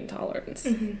high pain tolerance.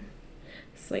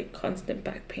 It's like constant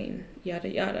back pain, yada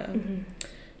yada.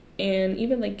 And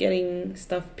even like getting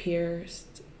stuff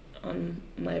pierced on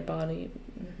my body,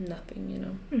 nothing, you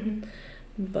know.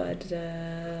 But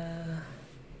that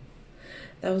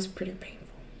was pretty painful.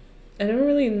 I don't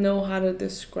really know how to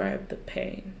describe the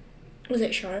pain. Was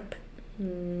it sharp? Or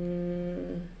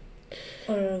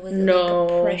was it No.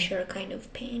 like a pressure kind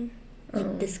of pain?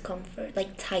 Like discomfort,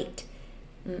 like tight?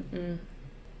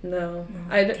 No. Oh,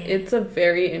 It's a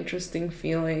very interesting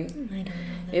feeling. I don't know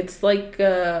that.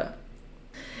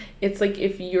 It's like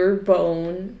if your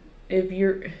bones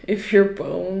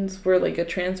were like a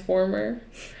transformer,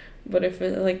 but if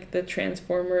it, like the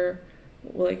transformer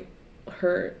like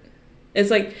hurt. It's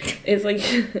like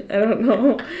I don't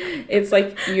know. It's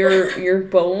like your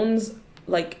bones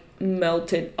like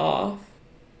melted off.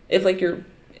 It's like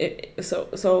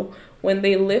so when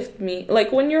they lift me,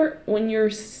 like when you're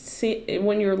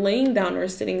laying down or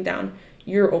sitting down,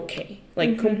 you're okay.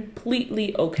 Like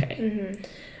completely okay.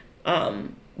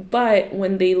 But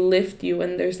when they lift you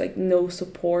and there's like no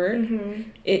support,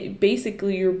 it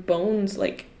basically your bones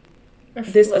like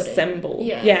disassemble.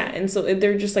 Yeah, and so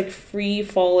they're just like free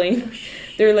falling.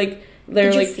 They're like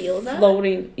Did you feel that?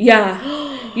 Floating.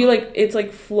 Yeah. You like it's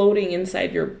like floating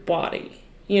inside your body.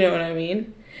 You know what I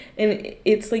mean? And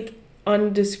it's like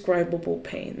undescribable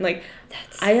pain. Like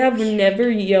I have never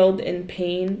yelled in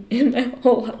pain in my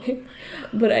whole life,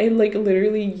 but I like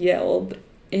literally yelled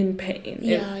in pain.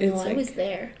 Yeah, it's I was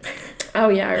there. Oh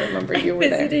yeah, I remember you were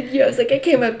there. Visited you. I was like, I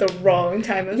came at the wrong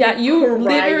time. I was Yeah, like, you crying.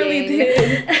 literally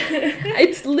did.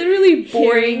 It's literally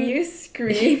boring. Hearing you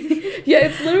scream. Yeah,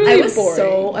 it's literally I was boring.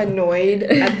 so annoyed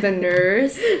at the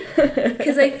nurse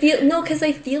because I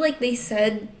feel like they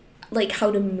said like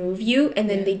how to move you and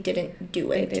then they didn't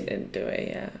do it. They didn't do it.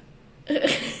 Yeah.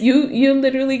 You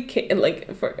literally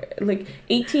like for like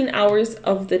 18 hours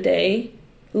of the day.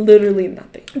 Literally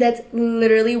nothing. That's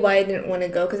literally why I didn't want to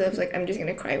go, because I was like, I'm just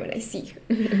gonna cry when I see her.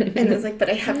 And I was like, but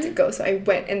I have to go, so I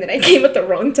went, and then I came at the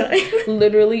wrong time.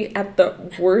 Literally at the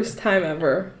worst time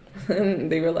ever. And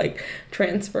they were like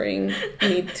transferring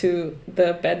me to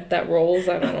the bed that rolls.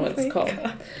 I don't know what it's called.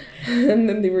 God. And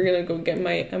then they were gonna go get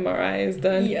my MRIs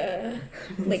done. Yeah.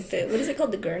 Like the, what is it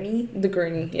called? The gurney? The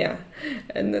gurney, yeah.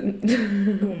 And then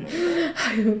Oh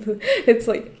my God. it's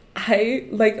like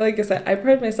like I said, I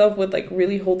pride myself with like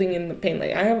really holding in the pain.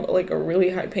 Like I have like a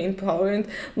really high pain tolerance.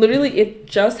 Literally, it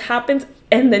just happens,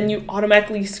 and then you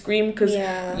automatically scream because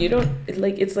you don't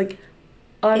like. It's like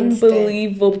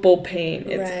unbelievable pain.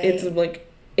 It's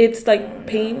like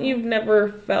pain you've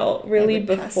never felt really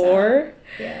before.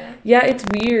 Yeah, it's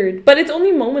weird, but it's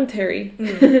only momentary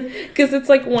because it's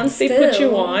like once they put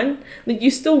you on, like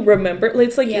you still remember.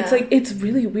 It's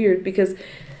really weird because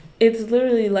it's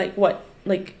literally like what,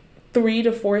 like 3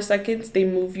 to 4 seconds they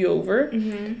move you over,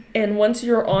 and once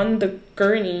you're on the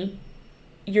gurney,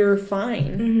 you're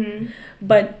fine,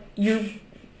 but your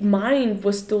mind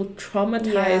was still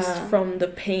traumatized from the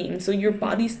pain, so your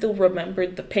body still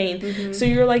remembered the pain, so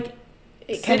you're like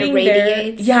it kind of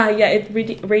radiates.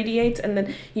 It radiates, and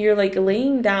then you're like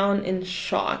laying down in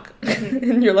shock,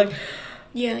 and you're like,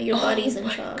 your body's in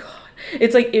shock. God.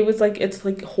 It's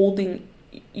like holding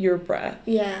your breath.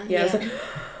 It's like,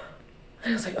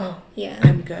 and I was like, oh,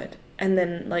 I'm good. And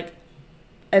then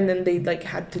they like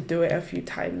had to do it a few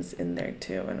times in there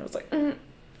too, and I was like,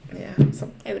 so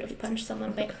I would have punched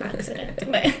someone by accident,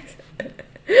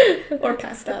 or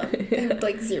passed out. I have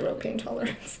like 0 pain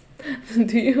tolerance.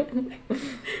 Do you?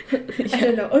 I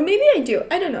don't know, or maybe I do.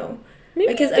 I don't know.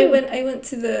 Maybe because I went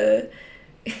to the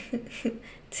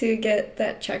to get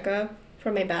that checkup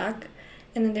for my back.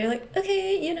 And then they're like,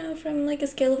 okay, from like a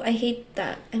scale of, I hate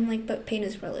that. I'm like, but pain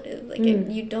is relative. Like,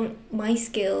 my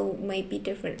scale might be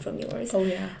different from yours. Oh,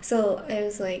 yeah. So I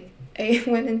was like, I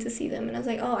went in to see them and I was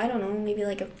like, oh, I don't know, maybe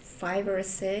like a 5 or a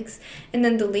 6. And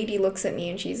then the lady looks at me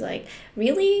and she's like,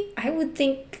 really? I would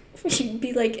think you'd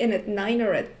be like in a 9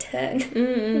 or a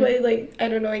 10. But like, I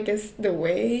don't know, I guess the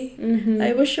way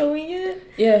I was showing it.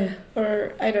 Yeah.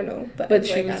 Or I don't know. But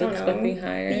she was expecting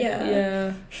higher.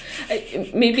 Yeah.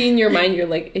 Maybe in your mind you're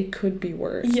like, it could be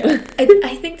worse. Yeah.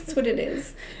 I think that's what it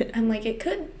is. I'm like, it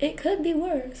could be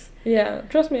worse. Yeah.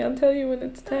 Trust me, I'll tell you when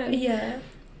it's 10. Yeah.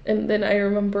 And then I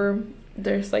remember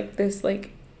there's like this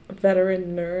like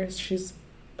veteran nurse. She's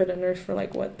been a nurse for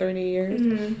like 30 years.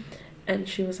 And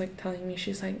she was like telling me,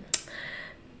 she's like,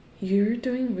 you're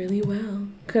doing really well.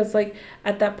 Because, like,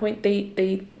 at that point,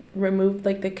 they removed,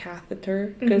 like, the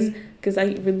catheter. Because I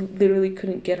literally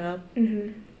couldn't get up.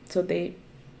 So they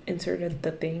inserted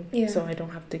the thing. Yeah. So I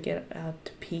don't have to get out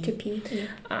to pee. Yeah.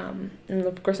 And,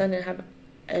 of course, I didn't have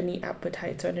any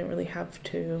appetite, so I didn't really have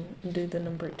to do the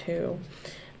number 2.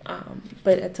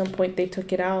 But at some point, they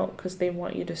took it out because they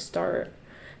want you to start,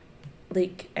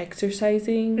 like,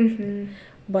 exercising.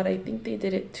 But I think they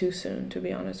did it too soon, to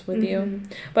be honest with you.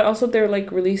 But also, they're,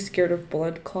 like, really scared of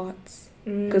blood clots.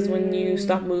 Because when you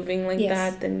stop moving like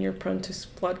that, then you're prone to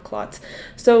blood clots.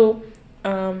 So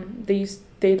they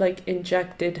like,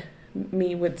 injected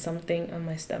me with something on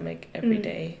my stomach every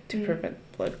day to prevent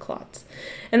blood clots.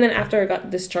 And then after I got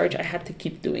discharged, I had to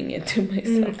keep doing it to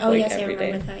myself. Oh, like, yes, every I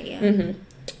remember day. That, yeah.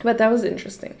 But that was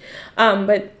interesting.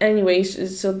 But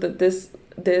anyways, so that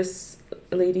this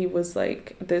lady was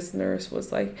like, this nurse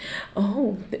was like,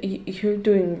 oh, you're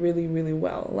doing really, really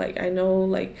well. Like, I know,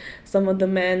 like, some of the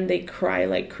men, they cry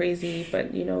like crazy,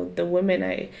 but, you know, the women,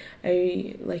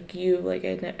 I like you, like,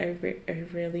 I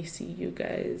rarely see you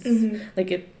guys.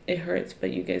 Like, it hurts,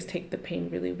 but you guys take the pain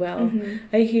really well.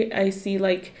 I see,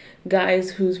 like,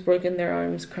 guys who's broken their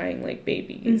arms crying like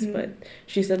babies, but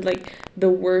she said, like, the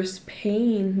worst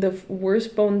pain, the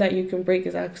worst bone that you can break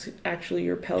is actually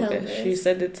your pelvis. She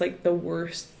said it's, like, the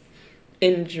worst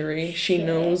injury she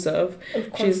knows of.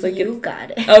 Of course, she's like, you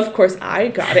got it. Of course, I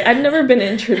got it. I've never been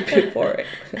injured before,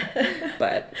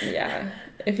 but yeah.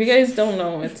 If you guys don't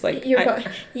know, it's like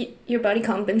your body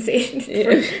compensates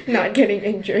for not getting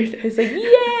injured. It's like,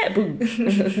 yeah,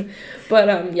 boom.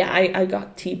 But yeah, I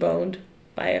got T-boned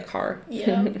by a car.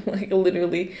 Yeah, like,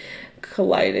 literally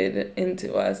collided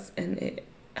into us, and it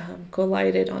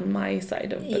collided on my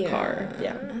side of the car.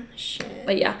 Yeah, shit.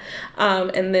 But yeah,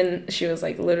 and then she was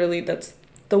like, literally, that's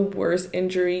the worst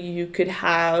injury you could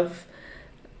have.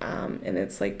 And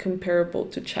it's, like, comparable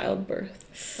to childbirth.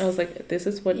 I was like, this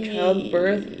is what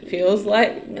childbirth feels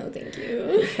like? No, thank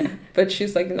you. Yeah. But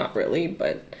she's like, not really,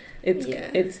 but it's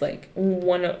like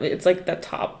it's like the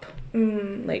top,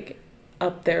 like,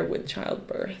 up there with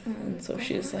childbirth. And so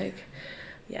she's like,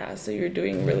 yeah, so you're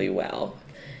doing really well.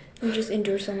 We just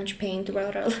endure so much pain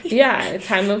throughout our life. Yeah,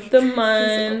 time of the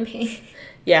month. Physical pain.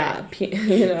 Yeah,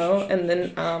 you know, and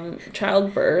then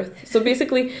childbirth. So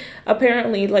basically,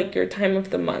 apparently, like, your time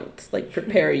of the month, like,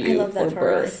 prepare you for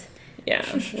birth. Us. Yeah,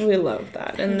 we love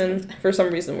that. And then for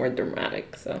some reason we're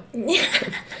dramatic, so.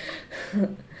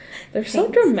 They're so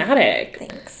dramatic.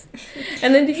 Thanks.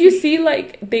 And then did you see,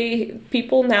 like,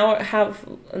 people now have,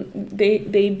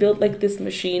 they built, like, this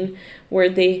machine where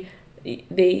they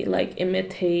like,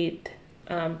 imitate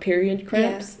period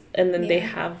cramps. And then they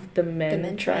have the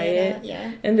men try it.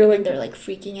 Yeah. And they're like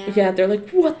freaking out. Yeah, they're like,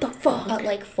 what the fuck? At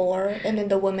like 4, and then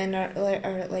the women are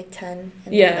at like 10.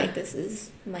 And they're like, this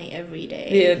is my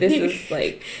everyday. Yeah, this is,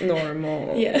 like,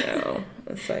 normal. Yeah. You know?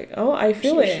 It's like, oh, I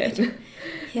feel it.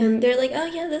 Yeah, and they're like, oh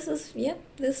yeah,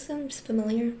 this sounds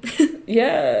familiar.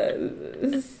 Yeah,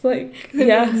 it's like,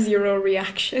 yeah. Zero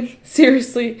reaction.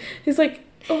 Seriously. He's like,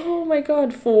 oh my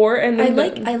god, 4, and then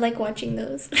I like watching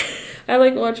those. I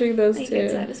like watching those too. I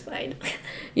get satisfied.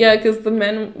 Yeah, because the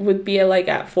men would be like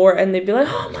at 4, and they'd be like,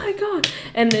 oh my god,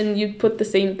 and then you'd put the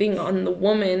same thing on the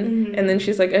woman, and then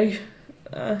she's like,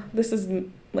 this is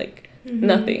like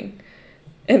nothing,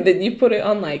 and then you put it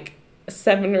on like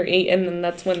 7 or 8, and then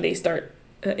that's when they start.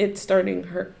 It started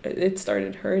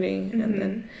hurting, and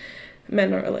then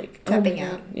men are like tapping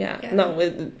out. Yeah.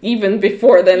 No, even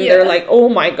before then, they're like, oh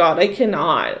my god, I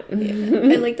cannot. I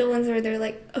like the ones where they're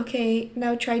like, okay,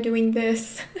 now try doing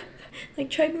this.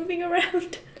 Like, try moving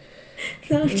around.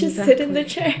 No, just sit in the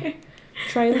chair.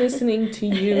 Try listening to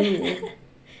you.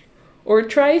 Or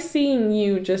try seeing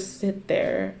you just sit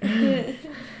there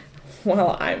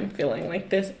while I'm feeling like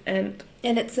this. And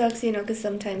it sucks, you know, because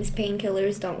sometimes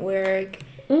painkillers don't work.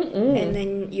 And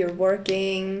then you're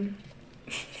working.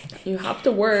 You have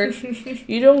to work.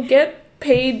 You don't get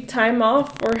paid time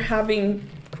off for having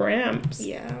cramps.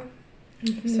 Yeah.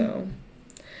 So,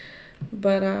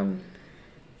 but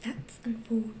that's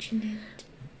unfortunate.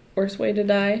 Worst way to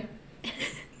die?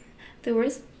 The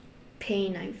worst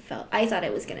pain I felt, I thought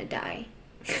I was gonna die.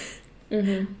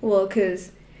 Well,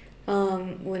 because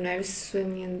when I was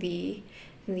swimming in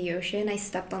the ocean, I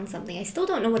stepped on something. I still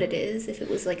don't know what it is, if it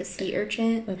was like a sea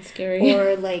urchin. That's scary.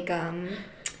 Or like,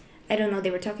 I don't know,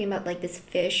 they were talking about like this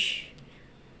fish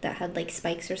that had like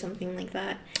spikes or something like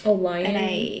that. Oh, lion?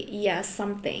 And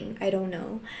something. I don't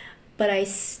know. But I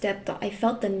stepped on, I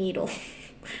felt the needle.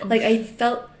 Like, I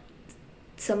felt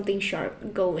something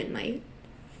sharp go in my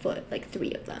foot, like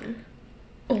 3 of them.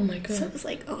 Oh my god. So it was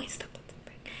like, oh, I stepped on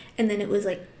something. And then it was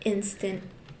like instant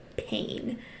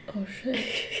pain. Oh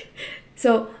shit.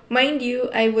 So, mind you,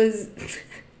 I was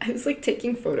like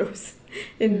taking photos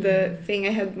in the thing.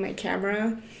 I had my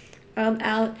camera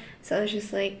out, so I was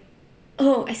just like,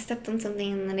 oh, I stepped on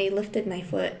something, and then I lifted my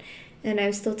foot, and I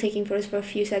was still taking photos for a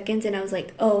few seconds, and I was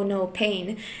like, oh no,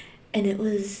 pain. And it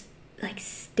was like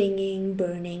stinging,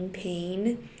 burning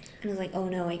pain, and I was like, oh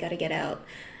no, I gotta get out.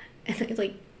 And I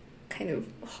like kind of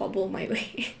hobble my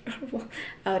way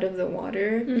out of the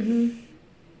water.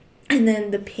 And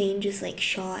then the pain just like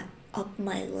shot up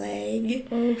my leg.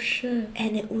 Oh shit.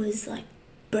 And it was like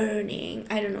burning.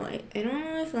 I don't know. I don't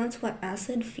know if that's what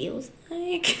acid feels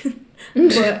like.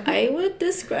 But I would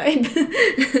describe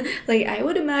like I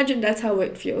would imagine that's how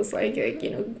it feels like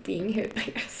being hit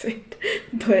by acid.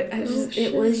 But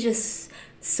it was just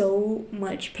so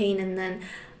much pain, and then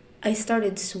I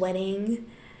started sweating,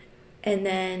 and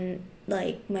then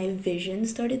like my vision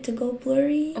started to go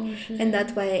blurry. Oh shit. And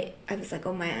that's why I was like,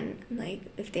 oh man, like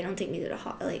if they don't take me to the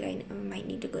like I might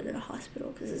need to go to the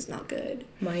hospital because it's not good.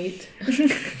 Might.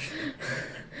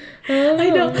 I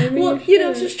know. Well, I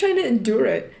was just trying to endure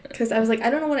it because I was like, I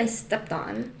don't know what I stepped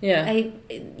on. Yeah.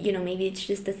 Maybe it's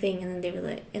just a thing, and then they were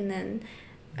like, and then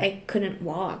I couldn't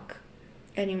walk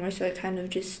anymore, so I kind of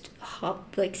just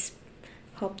hopped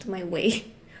my way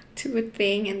to a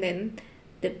thing, and then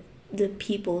the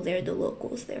people there, the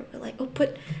locals there, were like, oh,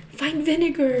 find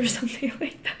vinegar or something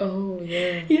like that. Oh,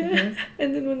 yeah. Yeah. Mm-hmm.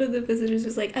 And then one of the visitors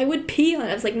was like, I would pee on it.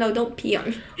 I was like, no, don't pee on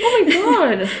it. Oh my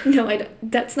god. No, I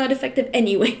don't. That's not effective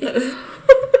anyway.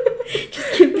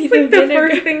 Just give me the vinegar. The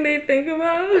first thing they think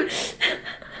about.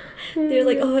 They're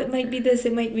like, oh, it might be this,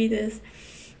 it might be this.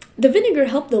 The vinegar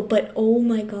helped though, but oh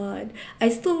my god. I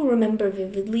still remember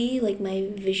vividly, like, my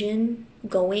vision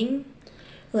going.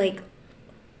 Like,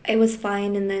 I was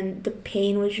fine, and then the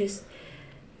pain was just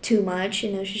too much,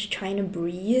 and I was just trying to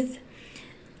breathe.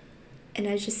 And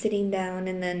I was just sitting down,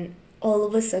 and then all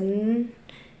of a sudden,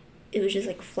 it was just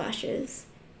like flashes.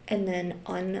 And then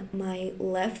on my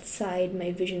left side,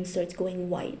 my vision starts going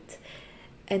white.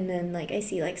 And then, like, I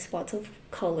see, like, spots of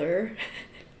color.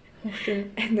 Okay.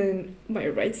 And then my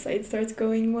right side starts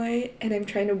going white, and I'm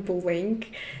trying to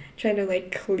blink, trying to,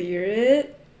 like, clear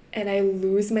it. And I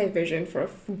lose my vision for a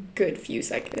good few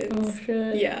seconds. Oh,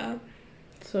 shit. Yeah.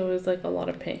 So it was, like, a lot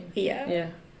of pain. Yeah.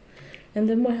 Yeah. And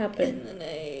then what happened?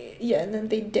 And then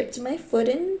they dipped my foot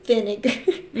in vinegar.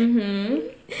 Mm-hmm.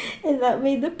 And that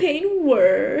made the pain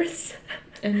worse.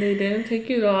 And they didn't take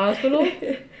you to the hospital?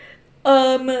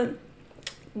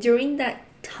 During that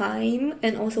time,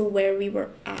 and also where we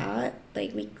were at,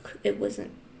 like, it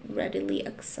wasn't readily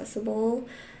accessible.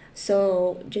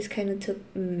 So just kind of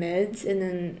took meds, and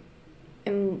then,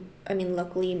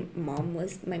 luckily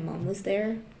my mom was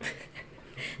there,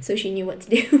 so she knew what to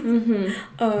do.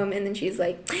 Mm-hmm. And then she's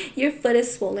like, your foot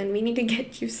is swollen, we need to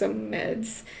get you some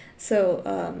meds. So,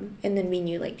 and then we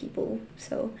knew, like, people,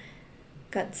 so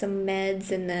got some meds,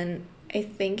 and then I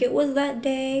think it was that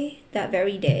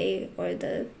very day, or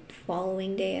the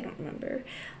following day, I don't remember,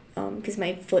 because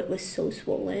my foot was so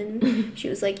swollen. She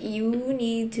was like, you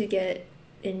need to get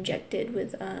injected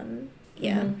with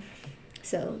Mm-hmm.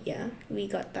 So yeah, we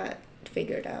got that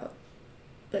figured out,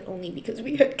 but only because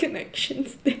we had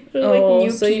connections there.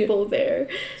 New people there,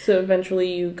 so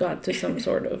eventually you got to some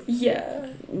sort of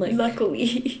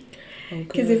luckily,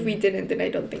 because if we didn't, then I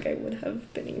don't think I would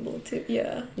have been able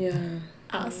to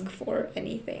ask for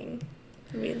anything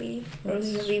really, or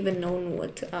have even known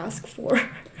what to ask for.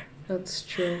 That's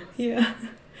true. Yeah.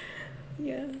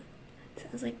 So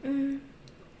I was like,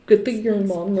 good thing your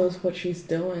mom knows what she's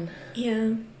doing.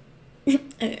 Yeah.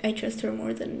 I trust her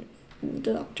more than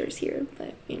the doctors here,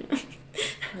 but,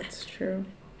 That's true.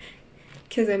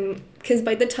 Because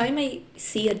by the time I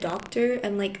see a doctor,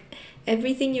 I'm like,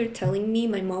 everything you're telling me,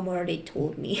 my mom already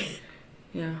told me.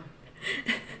 Yeah.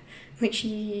 Like,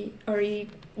 she already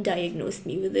diagnosed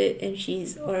me with it, and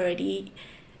she's already,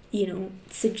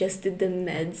 suggested the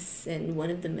meds, and one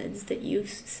of the meds that you've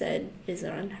said is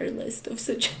on her list of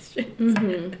suggestions.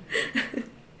 Mm-hmm.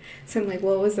 So I'm like,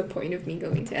 what was the point of me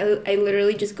going to... I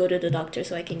literally just go to the doctor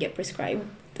so I can get prescribed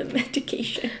the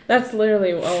medication. That's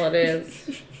literally all it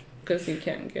is. Because you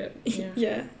can't get...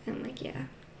 Yeah. I'm like, yeah.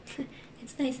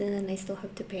 It's nice, and then I still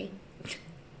have to pay.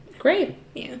 Great.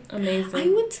 Yeah. Amazing. I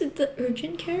went to the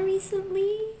urgent care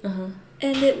recently. Uh-huh.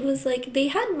 And it was like, they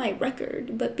had my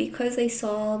record, but because I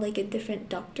saw, like, a different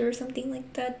doctor or something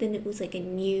like that, then it was like a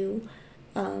new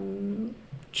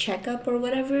checkup or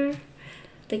whatever.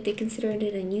 Like, they considered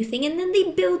it a new thing, and then they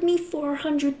billed me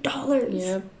 $400.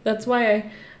 Yeah, that's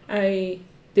why I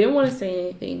didn't want to say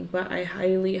anything, but I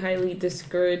highly, highly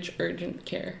discourage urgent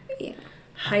care. Yeah.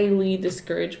 Highly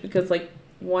discourage, because, like,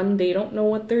 one, they don't know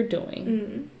what they're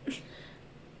doing.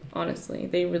 Honestly,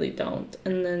 they really don't.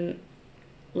 And then,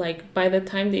 like, by the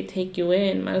time they take you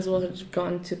in, might as well have just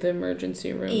gone to the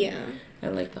emergency room. Yeah.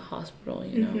 At, like, the hospital,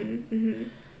 you know?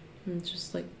 And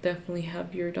just, like, definitely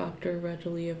have your doctor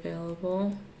readily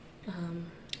available.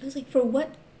 I was like, for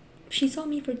what? She saw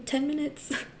me for 10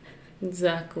 minutes.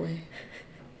 Exactly.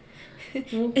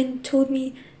 And told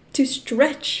me to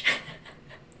stretch.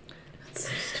 That's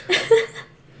so stupid.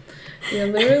 Yeah,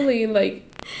 literally, like,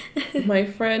 my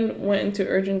friend went into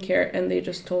urgent care and they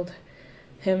just told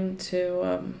him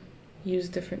to use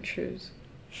different shoes.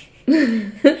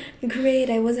 Great,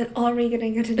 I wasn't already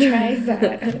gonna try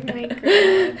that. Oh my god.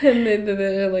 And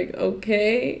they're like,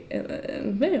 okay,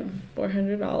 and bam,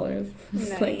 $400. It's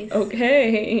Nice. like,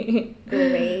 okay.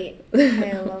 Great.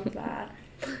 I love that.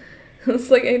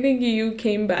 It's like, I think you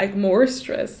came back more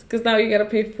stressed because now you gotta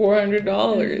pay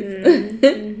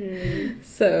 $400.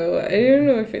 So I don't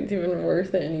know if it's even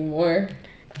worth it anymore.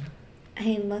 I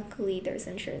mean, luckily there's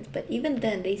insurance, but even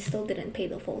then, they still didn't pay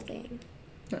the full thing.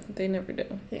 No, they never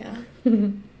do. Yeah.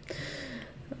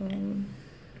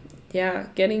 Yeah,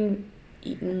 getting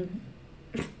eaten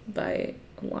by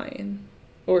a lion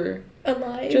or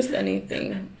Alive. just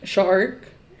anything. Shark.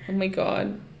 Oh my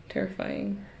god,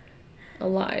 terrifying.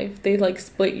 Alive. They like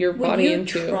split your body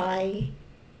into. Would you try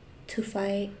to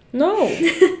fight? No.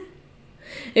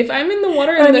 If I'm in the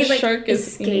water and the shark is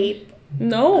escape.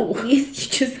 No. You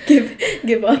just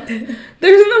give up.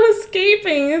 There's no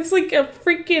escaping. It's like a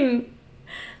freaking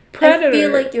predator. I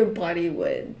feel like your body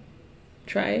would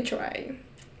try.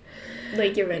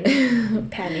 Like you're in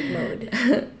panic mode.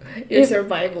 Your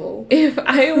survival. If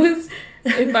I was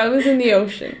in the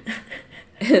ocean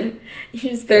and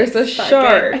there's a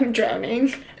shark, I'm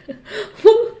drowning.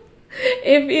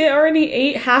 If it already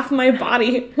ate half my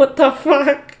body, what the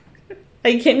fuck?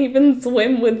 I can't even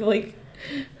swim with like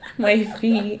my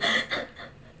feet.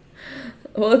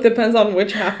 Well, it depends on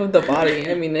which half of the body.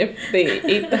 I mean, if they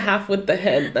ate the half with the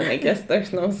head, then I guess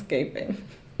there's no escaping.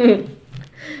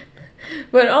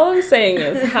 But all I'm saying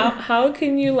is, how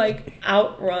can you, like,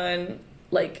 outrun,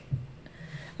 like,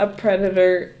 a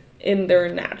predator in their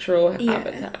natural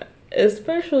habitat?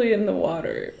 Especially in the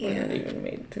water. We're not even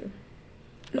made to.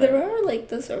 But there are, like,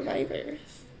 the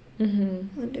survivors.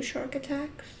 Mm-hmm. The shark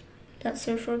attacks. That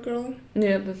surfer girl.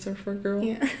 Yeah, the surfer girl.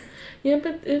 Yeah. Yeah,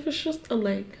 but it was just a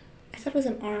leg. I thought it was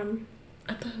an arm.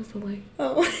 I thought it was a leg.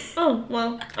 Oh. Oh,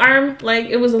 well. Arm, leg,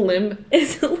 it was a limb.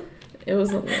 It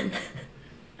was a limb.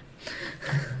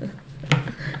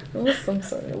 It was some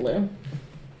sort of limb.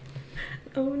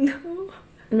 Oh no.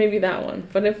 Maybe that one.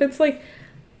 But if it's like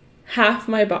half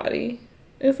my body,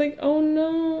 it's like, oh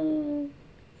no,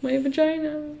 my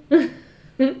vagina.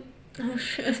 Oh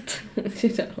shit.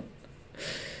 You know.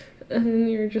 And then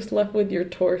you're just left with your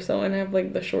torso, and I have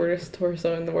like the shortest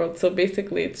torso in the world. So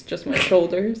basically it's just my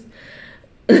shoulders.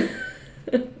 It's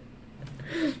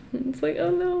like,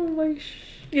 oh no, my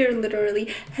You're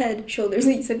literally head, shoulders,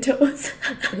 knees, and toes.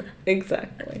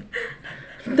 Exactly.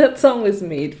 That song was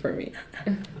made for me.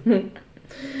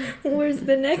 Where's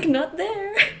the neck? Not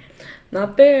there.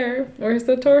 Not there. Where's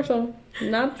the torso?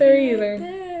 Not there either.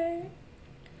 There.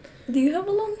 Do you have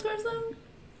a long torso?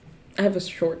 I have a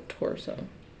short torso.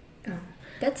 Oh,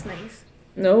 that's nice.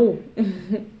 No.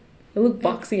 I look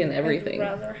boxy and everything.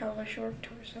 I'd rather have a short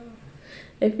torso.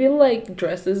 I feel like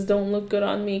dresses don't look good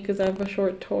on me because I have a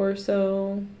short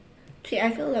torso. See, I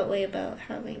feel that way about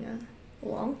having a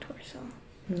long torso.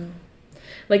 No.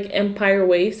 Like empire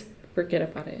waist, forget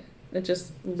about it. It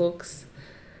just looks...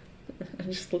 I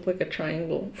just look like a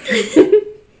triangle.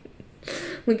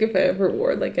 Like if I ever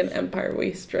wore like an empire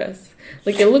waist dress.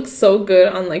 Like it looks so good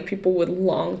on like people with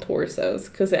long torsos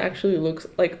because it actually looks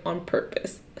like on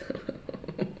purpose.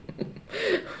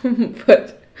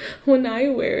 But when I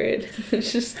wear it,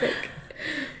 it's just like,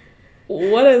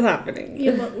 what is happening?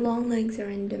 Yeah, but long legs are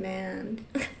in demand.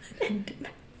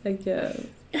 I guess.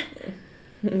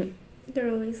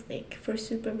 They're always like for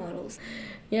supermodels.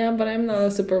 Yeah, but I'm not a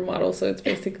supermodel, so it's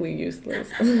basically useless.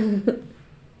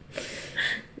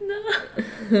 No.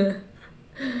 Oh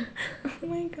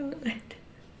my god.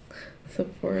 So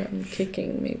for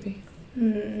kicking maybe.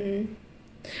 Hmm.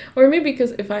 Or maybe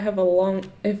because if I have long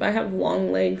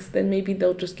legs, then maybe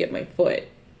they'll just get my foot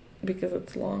because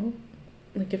it's long.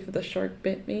 Like if the shark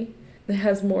bit me, it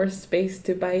has more space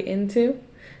to bite into,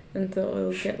 and so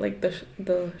it'll get like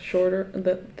the shorter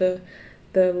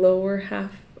the lower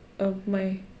half of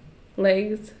my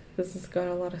legs because it's got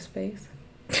a lot of space.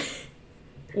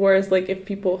 Whereas like if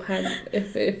people had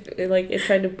if like it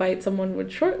tried to bite someone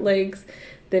with short legs,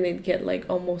 then it'd get like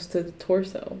almost to the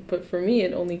torso. But for me,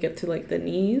 it only get to like the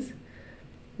knees.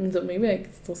 And so maybe I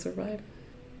could still survive.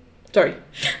 Sorry.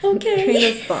 Okay.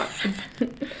 Train of thought.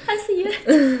 I see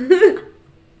it.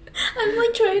 I'm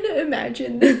like trying to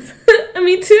imagine this.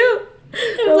 Me too.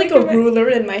 I have like a ruler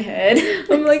in my head.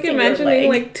 I'm like imagining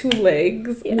like 2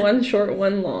 legs, one short,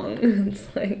 one long. It's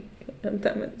like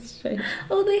that much strange.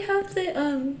 Oh, they have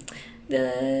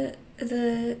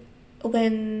the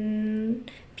when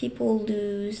people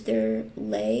lose their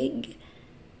leg,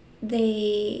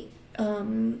 they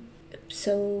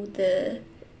sew the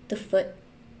foot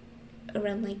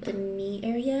around like the knee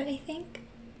area, I think,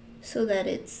 so that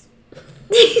it's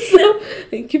so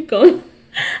keep going.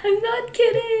 I'm not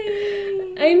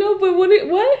kidding. I know, but what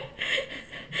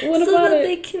so about that it?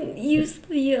 they can use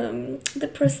the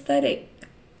prosthetic.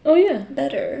 Oh yeah.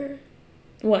 Better.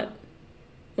 What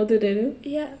do they do?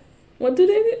 Yeah. What do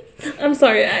they do? I'm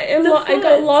sorry. I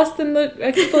got lost in the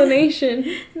explanation.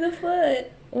 The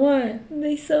foot. What?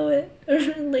 They sew it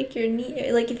around like your knee.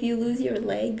 Like if you lose your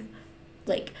leg,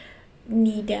 like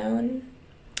knee down,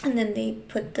 and then they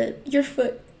put your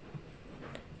foot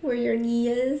where your knee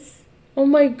is. Oh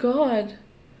my god.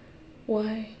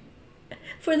 Why?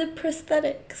 For the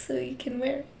prosthetic, so you can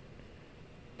wear it.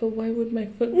 But why would my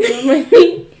foot be on my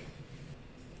knee?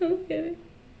 I'm kidding.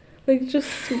 Like, just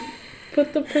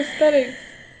put the prosthetics.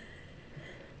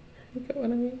 Look at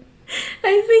what I mean.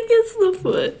 I think it's the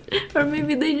foot. Or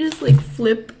maybe they just, like,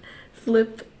 flip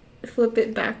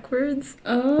it backwards.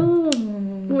 Oh.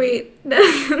 Wait.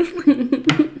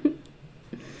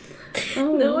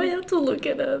 Oh. Now I have to look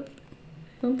it up.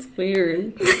 That's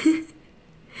weird.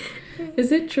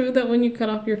 Is it true that when you cut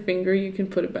off your finger, you can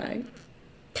put it back?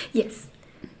 Yes.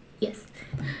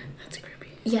 That's creepy.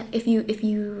 Yeah, if you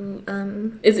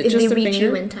is it if just they a reach finger?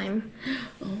 you in time.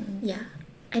 Oh. Yeah.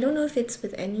 I don't know if it's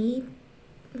with any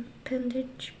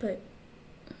appendage, but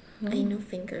I know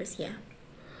fingers, yeah.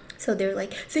 So they're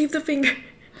like, save the finger.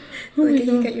 Oh like if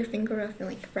God. you cut your finger off and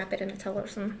like wrap it in a towel or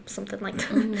something like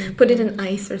that. Put it in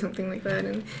ice or something like that,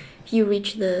 and if you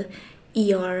reach the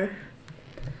ER,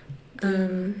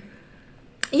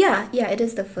 yeah, it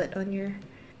is the foot on your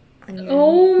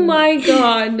Oh my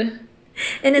god.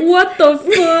 and it's What the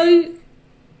fuck?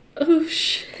 Oh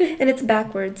shit. and it's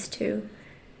backwards too.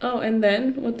 Oh, and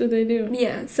then what do they do?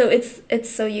 Yeah, so it's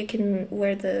so you can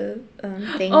wear the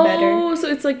thing Oh, better. so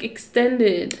it's like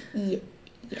extended. Yeah.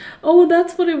 Oh,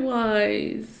 that's what it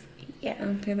was. Yeah.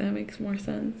 Okay, that makes more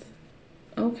sense.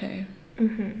 Okay.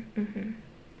 Mhm.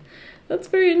 That's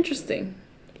very interesting.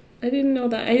 I didn't know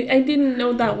that. I didn't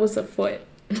know that was a foot.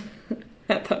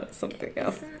 I thought it was something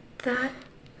else. Isn't that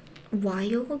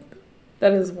wild?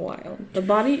 That is wild. The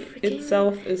body Freaking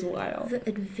itself is wild. The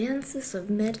advances of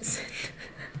medicine.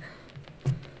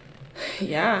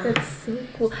 Yeah. That's so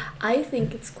cool. I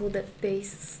think it's cool that they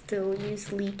still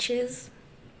use leeches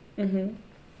Mm-hmm.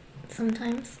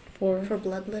 sometimes For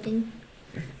bloodletting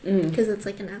mm. because it's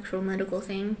like an actual medical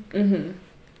thing. Mm-hmm. And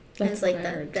That's it's like what I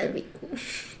heard that'd too. be cool.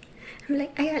 I'm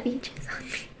like, I got leeches on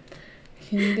me.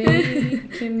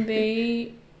 Can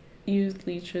they use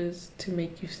leeches to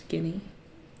make you skinny?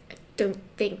 Don't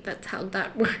think that's how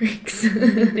that works.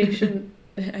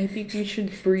 I think we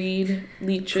should breed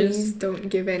leeches. Please don't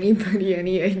give anybody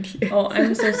any idea. Oh,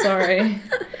 I'm so sorry.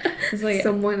 It's like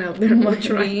Someone out there will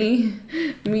try.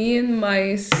 me and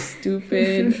my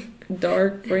stupid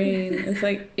dark brain. It's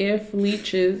like if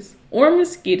leeches or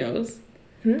mosquitoes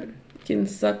can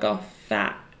suck off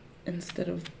fat instead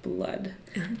of blood,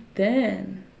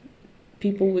 then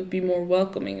people would be more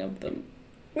welcoming of them.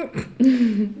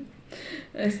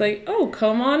 It's like, oh,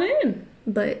 come on in.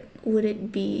 But would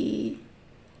it be,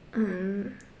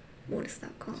 what is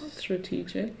that called?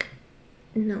 Strategic.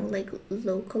 No, like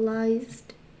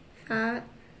localized fat.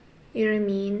 You know what I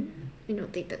mean? I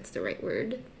don't think that's the right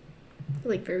word.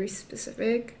 Like very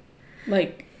specific.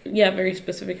 Like, yeah, very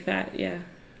specific fat, yeah.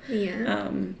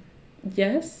 Yeah.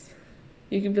 Yes.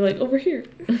 You could be like, over here.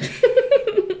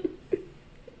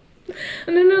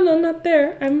 No, not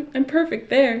there. I'm perfect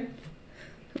there.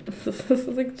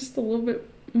 Like just a little bit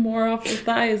more off the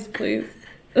thighs, please.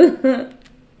 Yeah.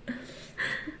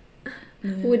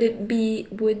 Would it be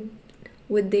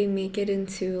would they make it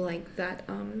into like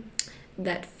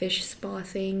that fish spa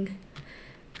thing?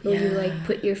 Where you like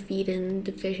put your feet in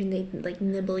the fish and they like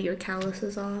nibble your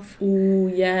calluses off?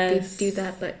 Ooh, yes. They do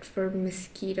that, but for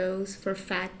mosquitoes, for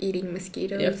fat-eating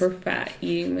mosquitoes. Yeah, for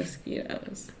fat-eating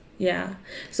mosquitoes. Yeah.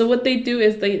 So what they do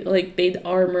is they'd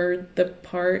armor the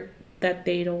part that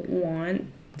they don't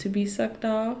want to be sucked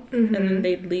off, and then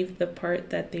they'd leave the part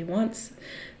that you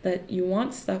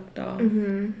want sucked off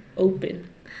open.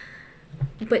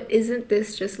 But isn't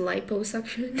this just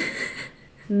liposuction?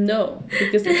 No,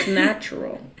 because it's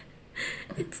natural.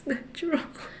 It's natural.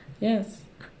 Yes.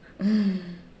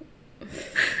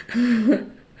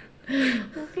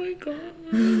 Oh my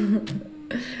god.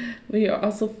 We are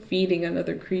also feeding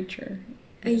another creature.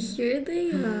 I hear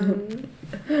they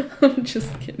I'm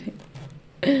just kidding.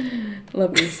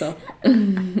 Love yourself.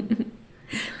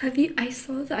 I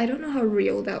saw that. I don't know how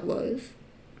real that was.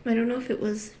 I don't know if it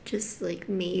was just like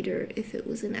made or if it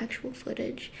was an actual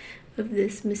footage of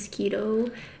this mosquito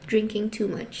drinking too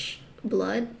much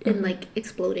blood and like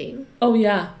exploding. Oh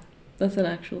yeah, that's an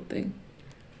actual thing.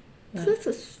 So that's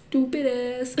a stupid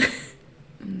ass.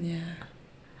 Yeah.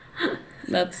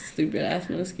 That's a stupid ass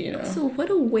mosquito. So what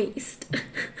a waste.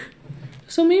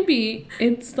 So maybe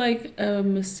it's like a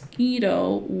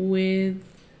mosquito with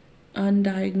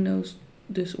undiagnosed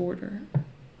disorder.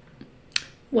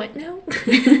 What now?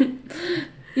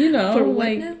 You know, For what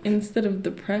like now? instead of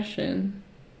depression,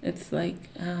 it's like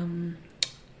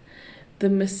the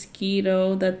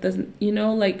mosquito that doesn't, you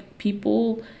know, like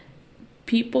people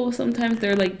sometimes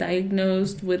they're like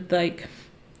diagnosed with like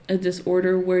a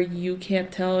disorder where you can't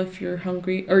tell if you're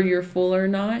hungry or you're full or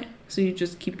not, so you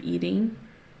just keep eating.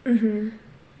 Mm-hmm.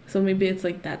 So maybe it's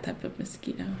like that type of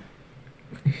mosquito.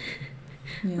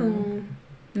 Yeah. Oh,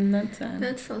 And that's sad.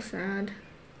 that's so sad.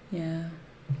 Yeah.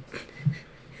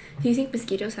 Do you think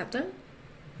mosquitoes have that?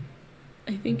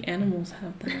 I think animals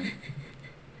have that.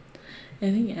 I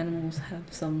think animals have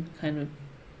some kind of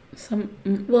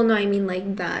Well, no, I mean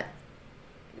like that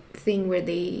thing where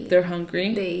they're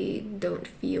hungry. they don't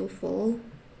feel full.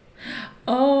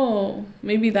 Oh,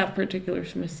 maybe that particular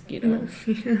mosquito.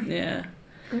 Yeah.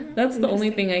 That's the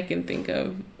only thing I can think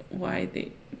of why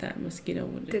that mosquito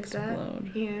would Did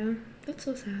explode. that? Yeah, that's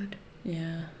so sad.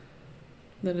 Yeah.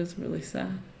 That is really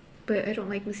sad. But I don't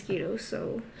like mosquitoes,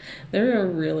 so They're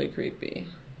really creepy.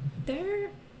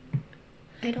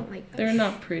 I don't like them. They're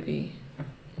not pretty.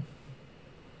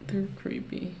 They're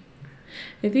creepy.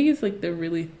 I think it's like the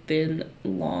really thin,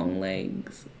 long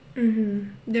legs. Mm-hmm.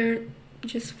 They're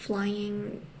just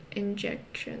flying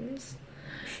injections.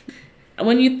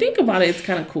 When you think about it, it's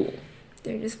kind of cool.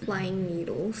 They're just flying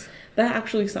needles. That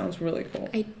actually sounds really cool.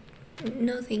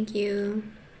 No, thank you.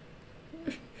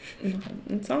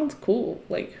 It sounds cool.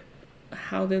 Like,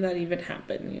 how did that even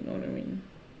happen? You know what I mean?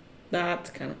 That's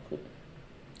kind of cool.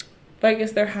 But I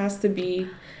guess there has to be,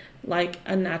 like,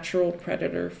 a natural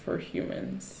predator for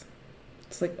humans.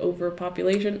 It's like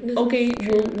overpopulation. This Okay, is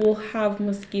true. we'll have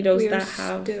mosquitoes We are that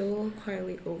have... still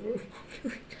highly over.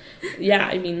 Yeah,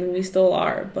 I mean, we still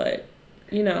are, but,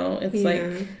 you know, it's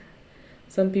like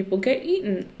some people get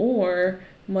eaten, or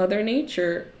Mother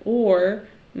Nature, or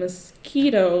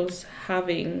mosquitoes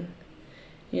having,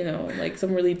 you know, like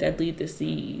some really deadly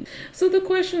disease. So the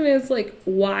question is, like,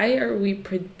 why are we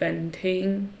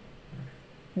preventing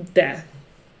death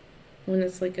when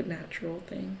it's like a natural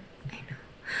thing? I know.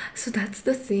 So that's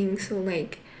the thing. So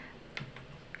like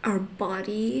our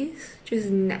bodies just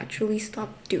naturally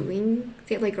stop doing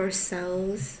it, like our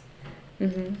cells.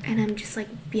 Mm-hmm. And I'm just like,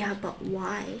 yeah, but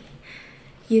why?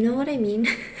 You know what I mean?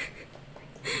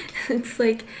 It's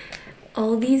like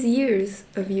all these years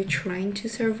of you trying to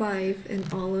survive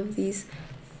and all of these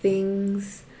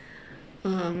things,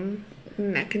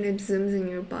 mechanisms in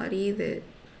your body that,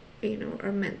 you know,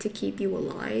 are meant to keep you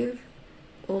alive,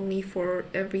 only for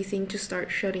everything to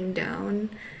start shutting down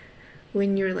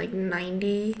when you're like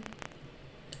 90.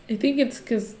 I think it's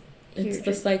because it's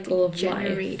the cycle of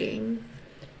generating. life.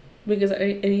 Because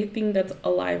anything that's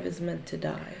alive is meant to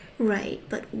die. Right,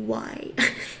 but why?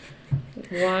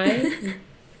 Why?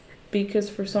 Because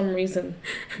for some reason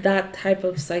that type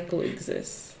of cycle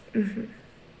exists. Mm-hmm.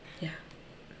 Yeah.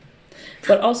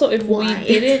 But also if Why?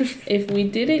 we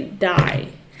didn't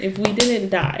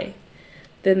die,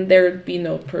 then there would be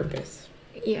no purpose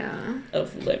Yeah.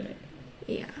 of living.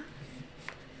 Yeah.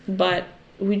 But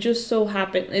we just so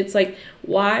happen, it's like,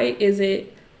 why is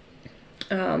it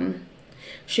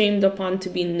shamed upon to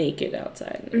be naked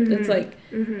outside? Mm-hmm. It's like,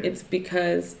 Mm-hmm. it's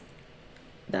because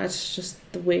that's just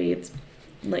the way it's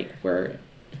like we're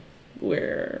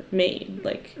made,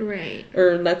 like, Right.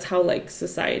 or that's how like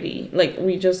society, like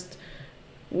we just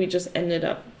ended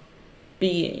up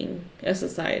being a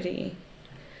society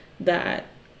that,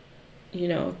 you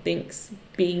know, thinks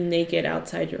being naked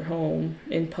outside your home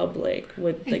in public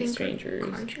with I like think strangers.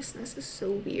 Consciousness is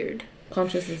so weird.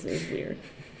 Consciousness is weird,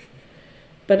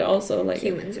 but also like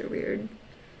Humans are weird.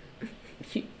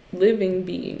 living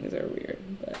beings are weird,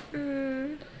 but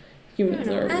humans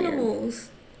are weird. Animals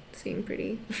seem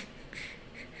pretty.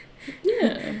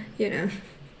 Yeah. You know.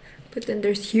 But then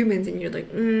there's humans and you're like,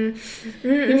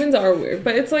 Humans are weird,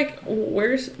 but it's like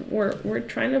we're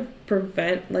trying to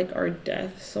prevent like our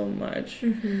death so much.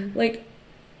 Mm-hmm. Like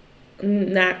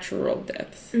natural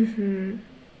deaths. Mm-hmm.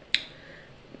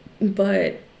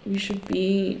 But we should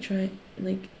be trying,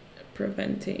 like,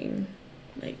 preventing,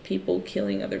 like, people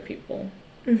killing other people.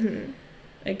 Mm-hmm.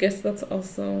 I guess that's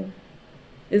also...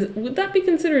 Would that be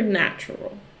considered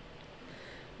natural?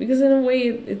 Because in a way,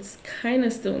 it's kind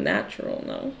of still natural,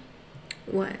 no?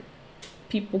 What?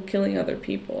 People killing other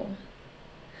people.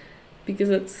 Because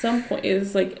at some point,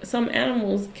 it's like some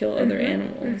animals kill other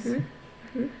animals.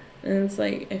 Mm-hmm. Mm-hmm. And it's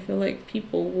like, I feel like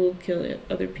people will kill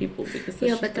other people because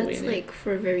that's but the way that's like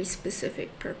for a very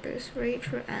specific purpose, right?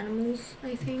 For animals,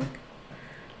 I think.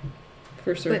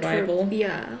 For survival.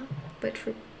 But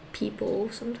for people,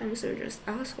 sometimes they're just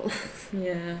assholes.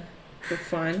 Yeah, for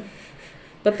fun.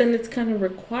 But then it's kind of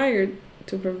required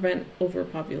to prevent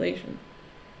overpopulation.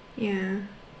 Yeah.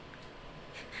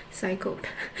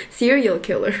 Serial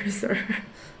killers are...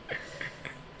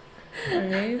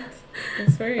 Right?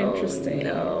 It's very interesting.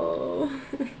 Oh,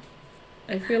 no.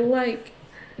 I feel like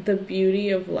the beauty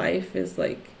of life is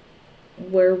like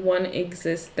where one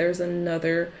exists, there's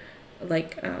another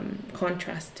like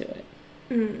contrast to it.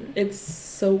 It's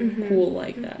so cool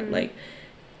like that. Like,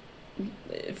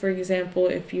 for example,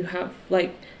 if you have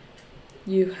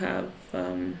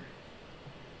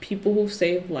people who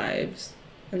save lives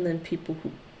and then people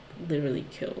who literally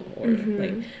kill, or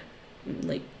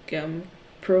like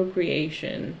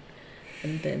procreation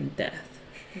and then death,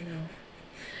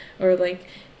 or like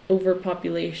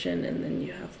overpopulation and then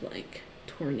you have like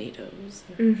tornadoes,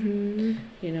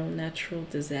 natural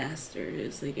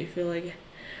disasters. Like, I feel like,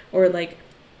 or like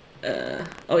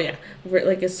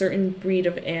like a certain breed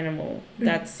of animal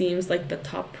that seems like the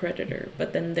top predator,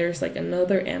 but then there's like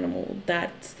another animal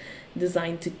that's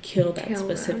designed to kill that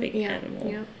specific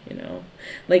animal.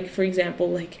 Like, for example,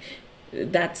 like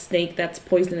that snake that's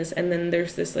poisonous, and then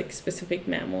there's this like specific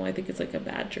mammal, I think it's like a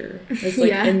badger, it's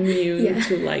like immune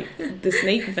to like the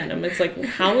snake venom. It's like,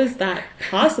 how is that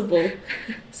possible?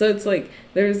 So it's like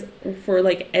there's, for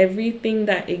like everything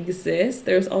that exists,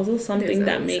 there's also something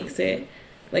that makes it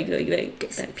like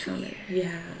that kind of,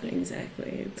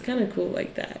 exactly. It's kind of cool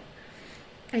like that.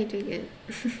 I dig it.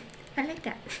 I like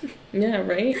that. Yeah,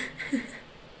 right?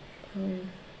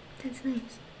 That's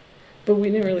nice. But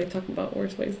we didn't really talk about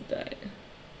worst ways to die.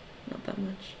 Not that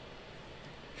much.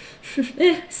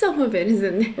 Some of it is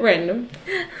in random.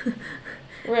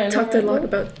 Talked a lot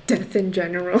about death in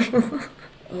general.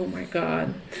 Oh my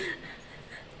god.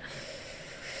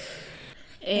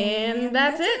 And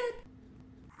that's it.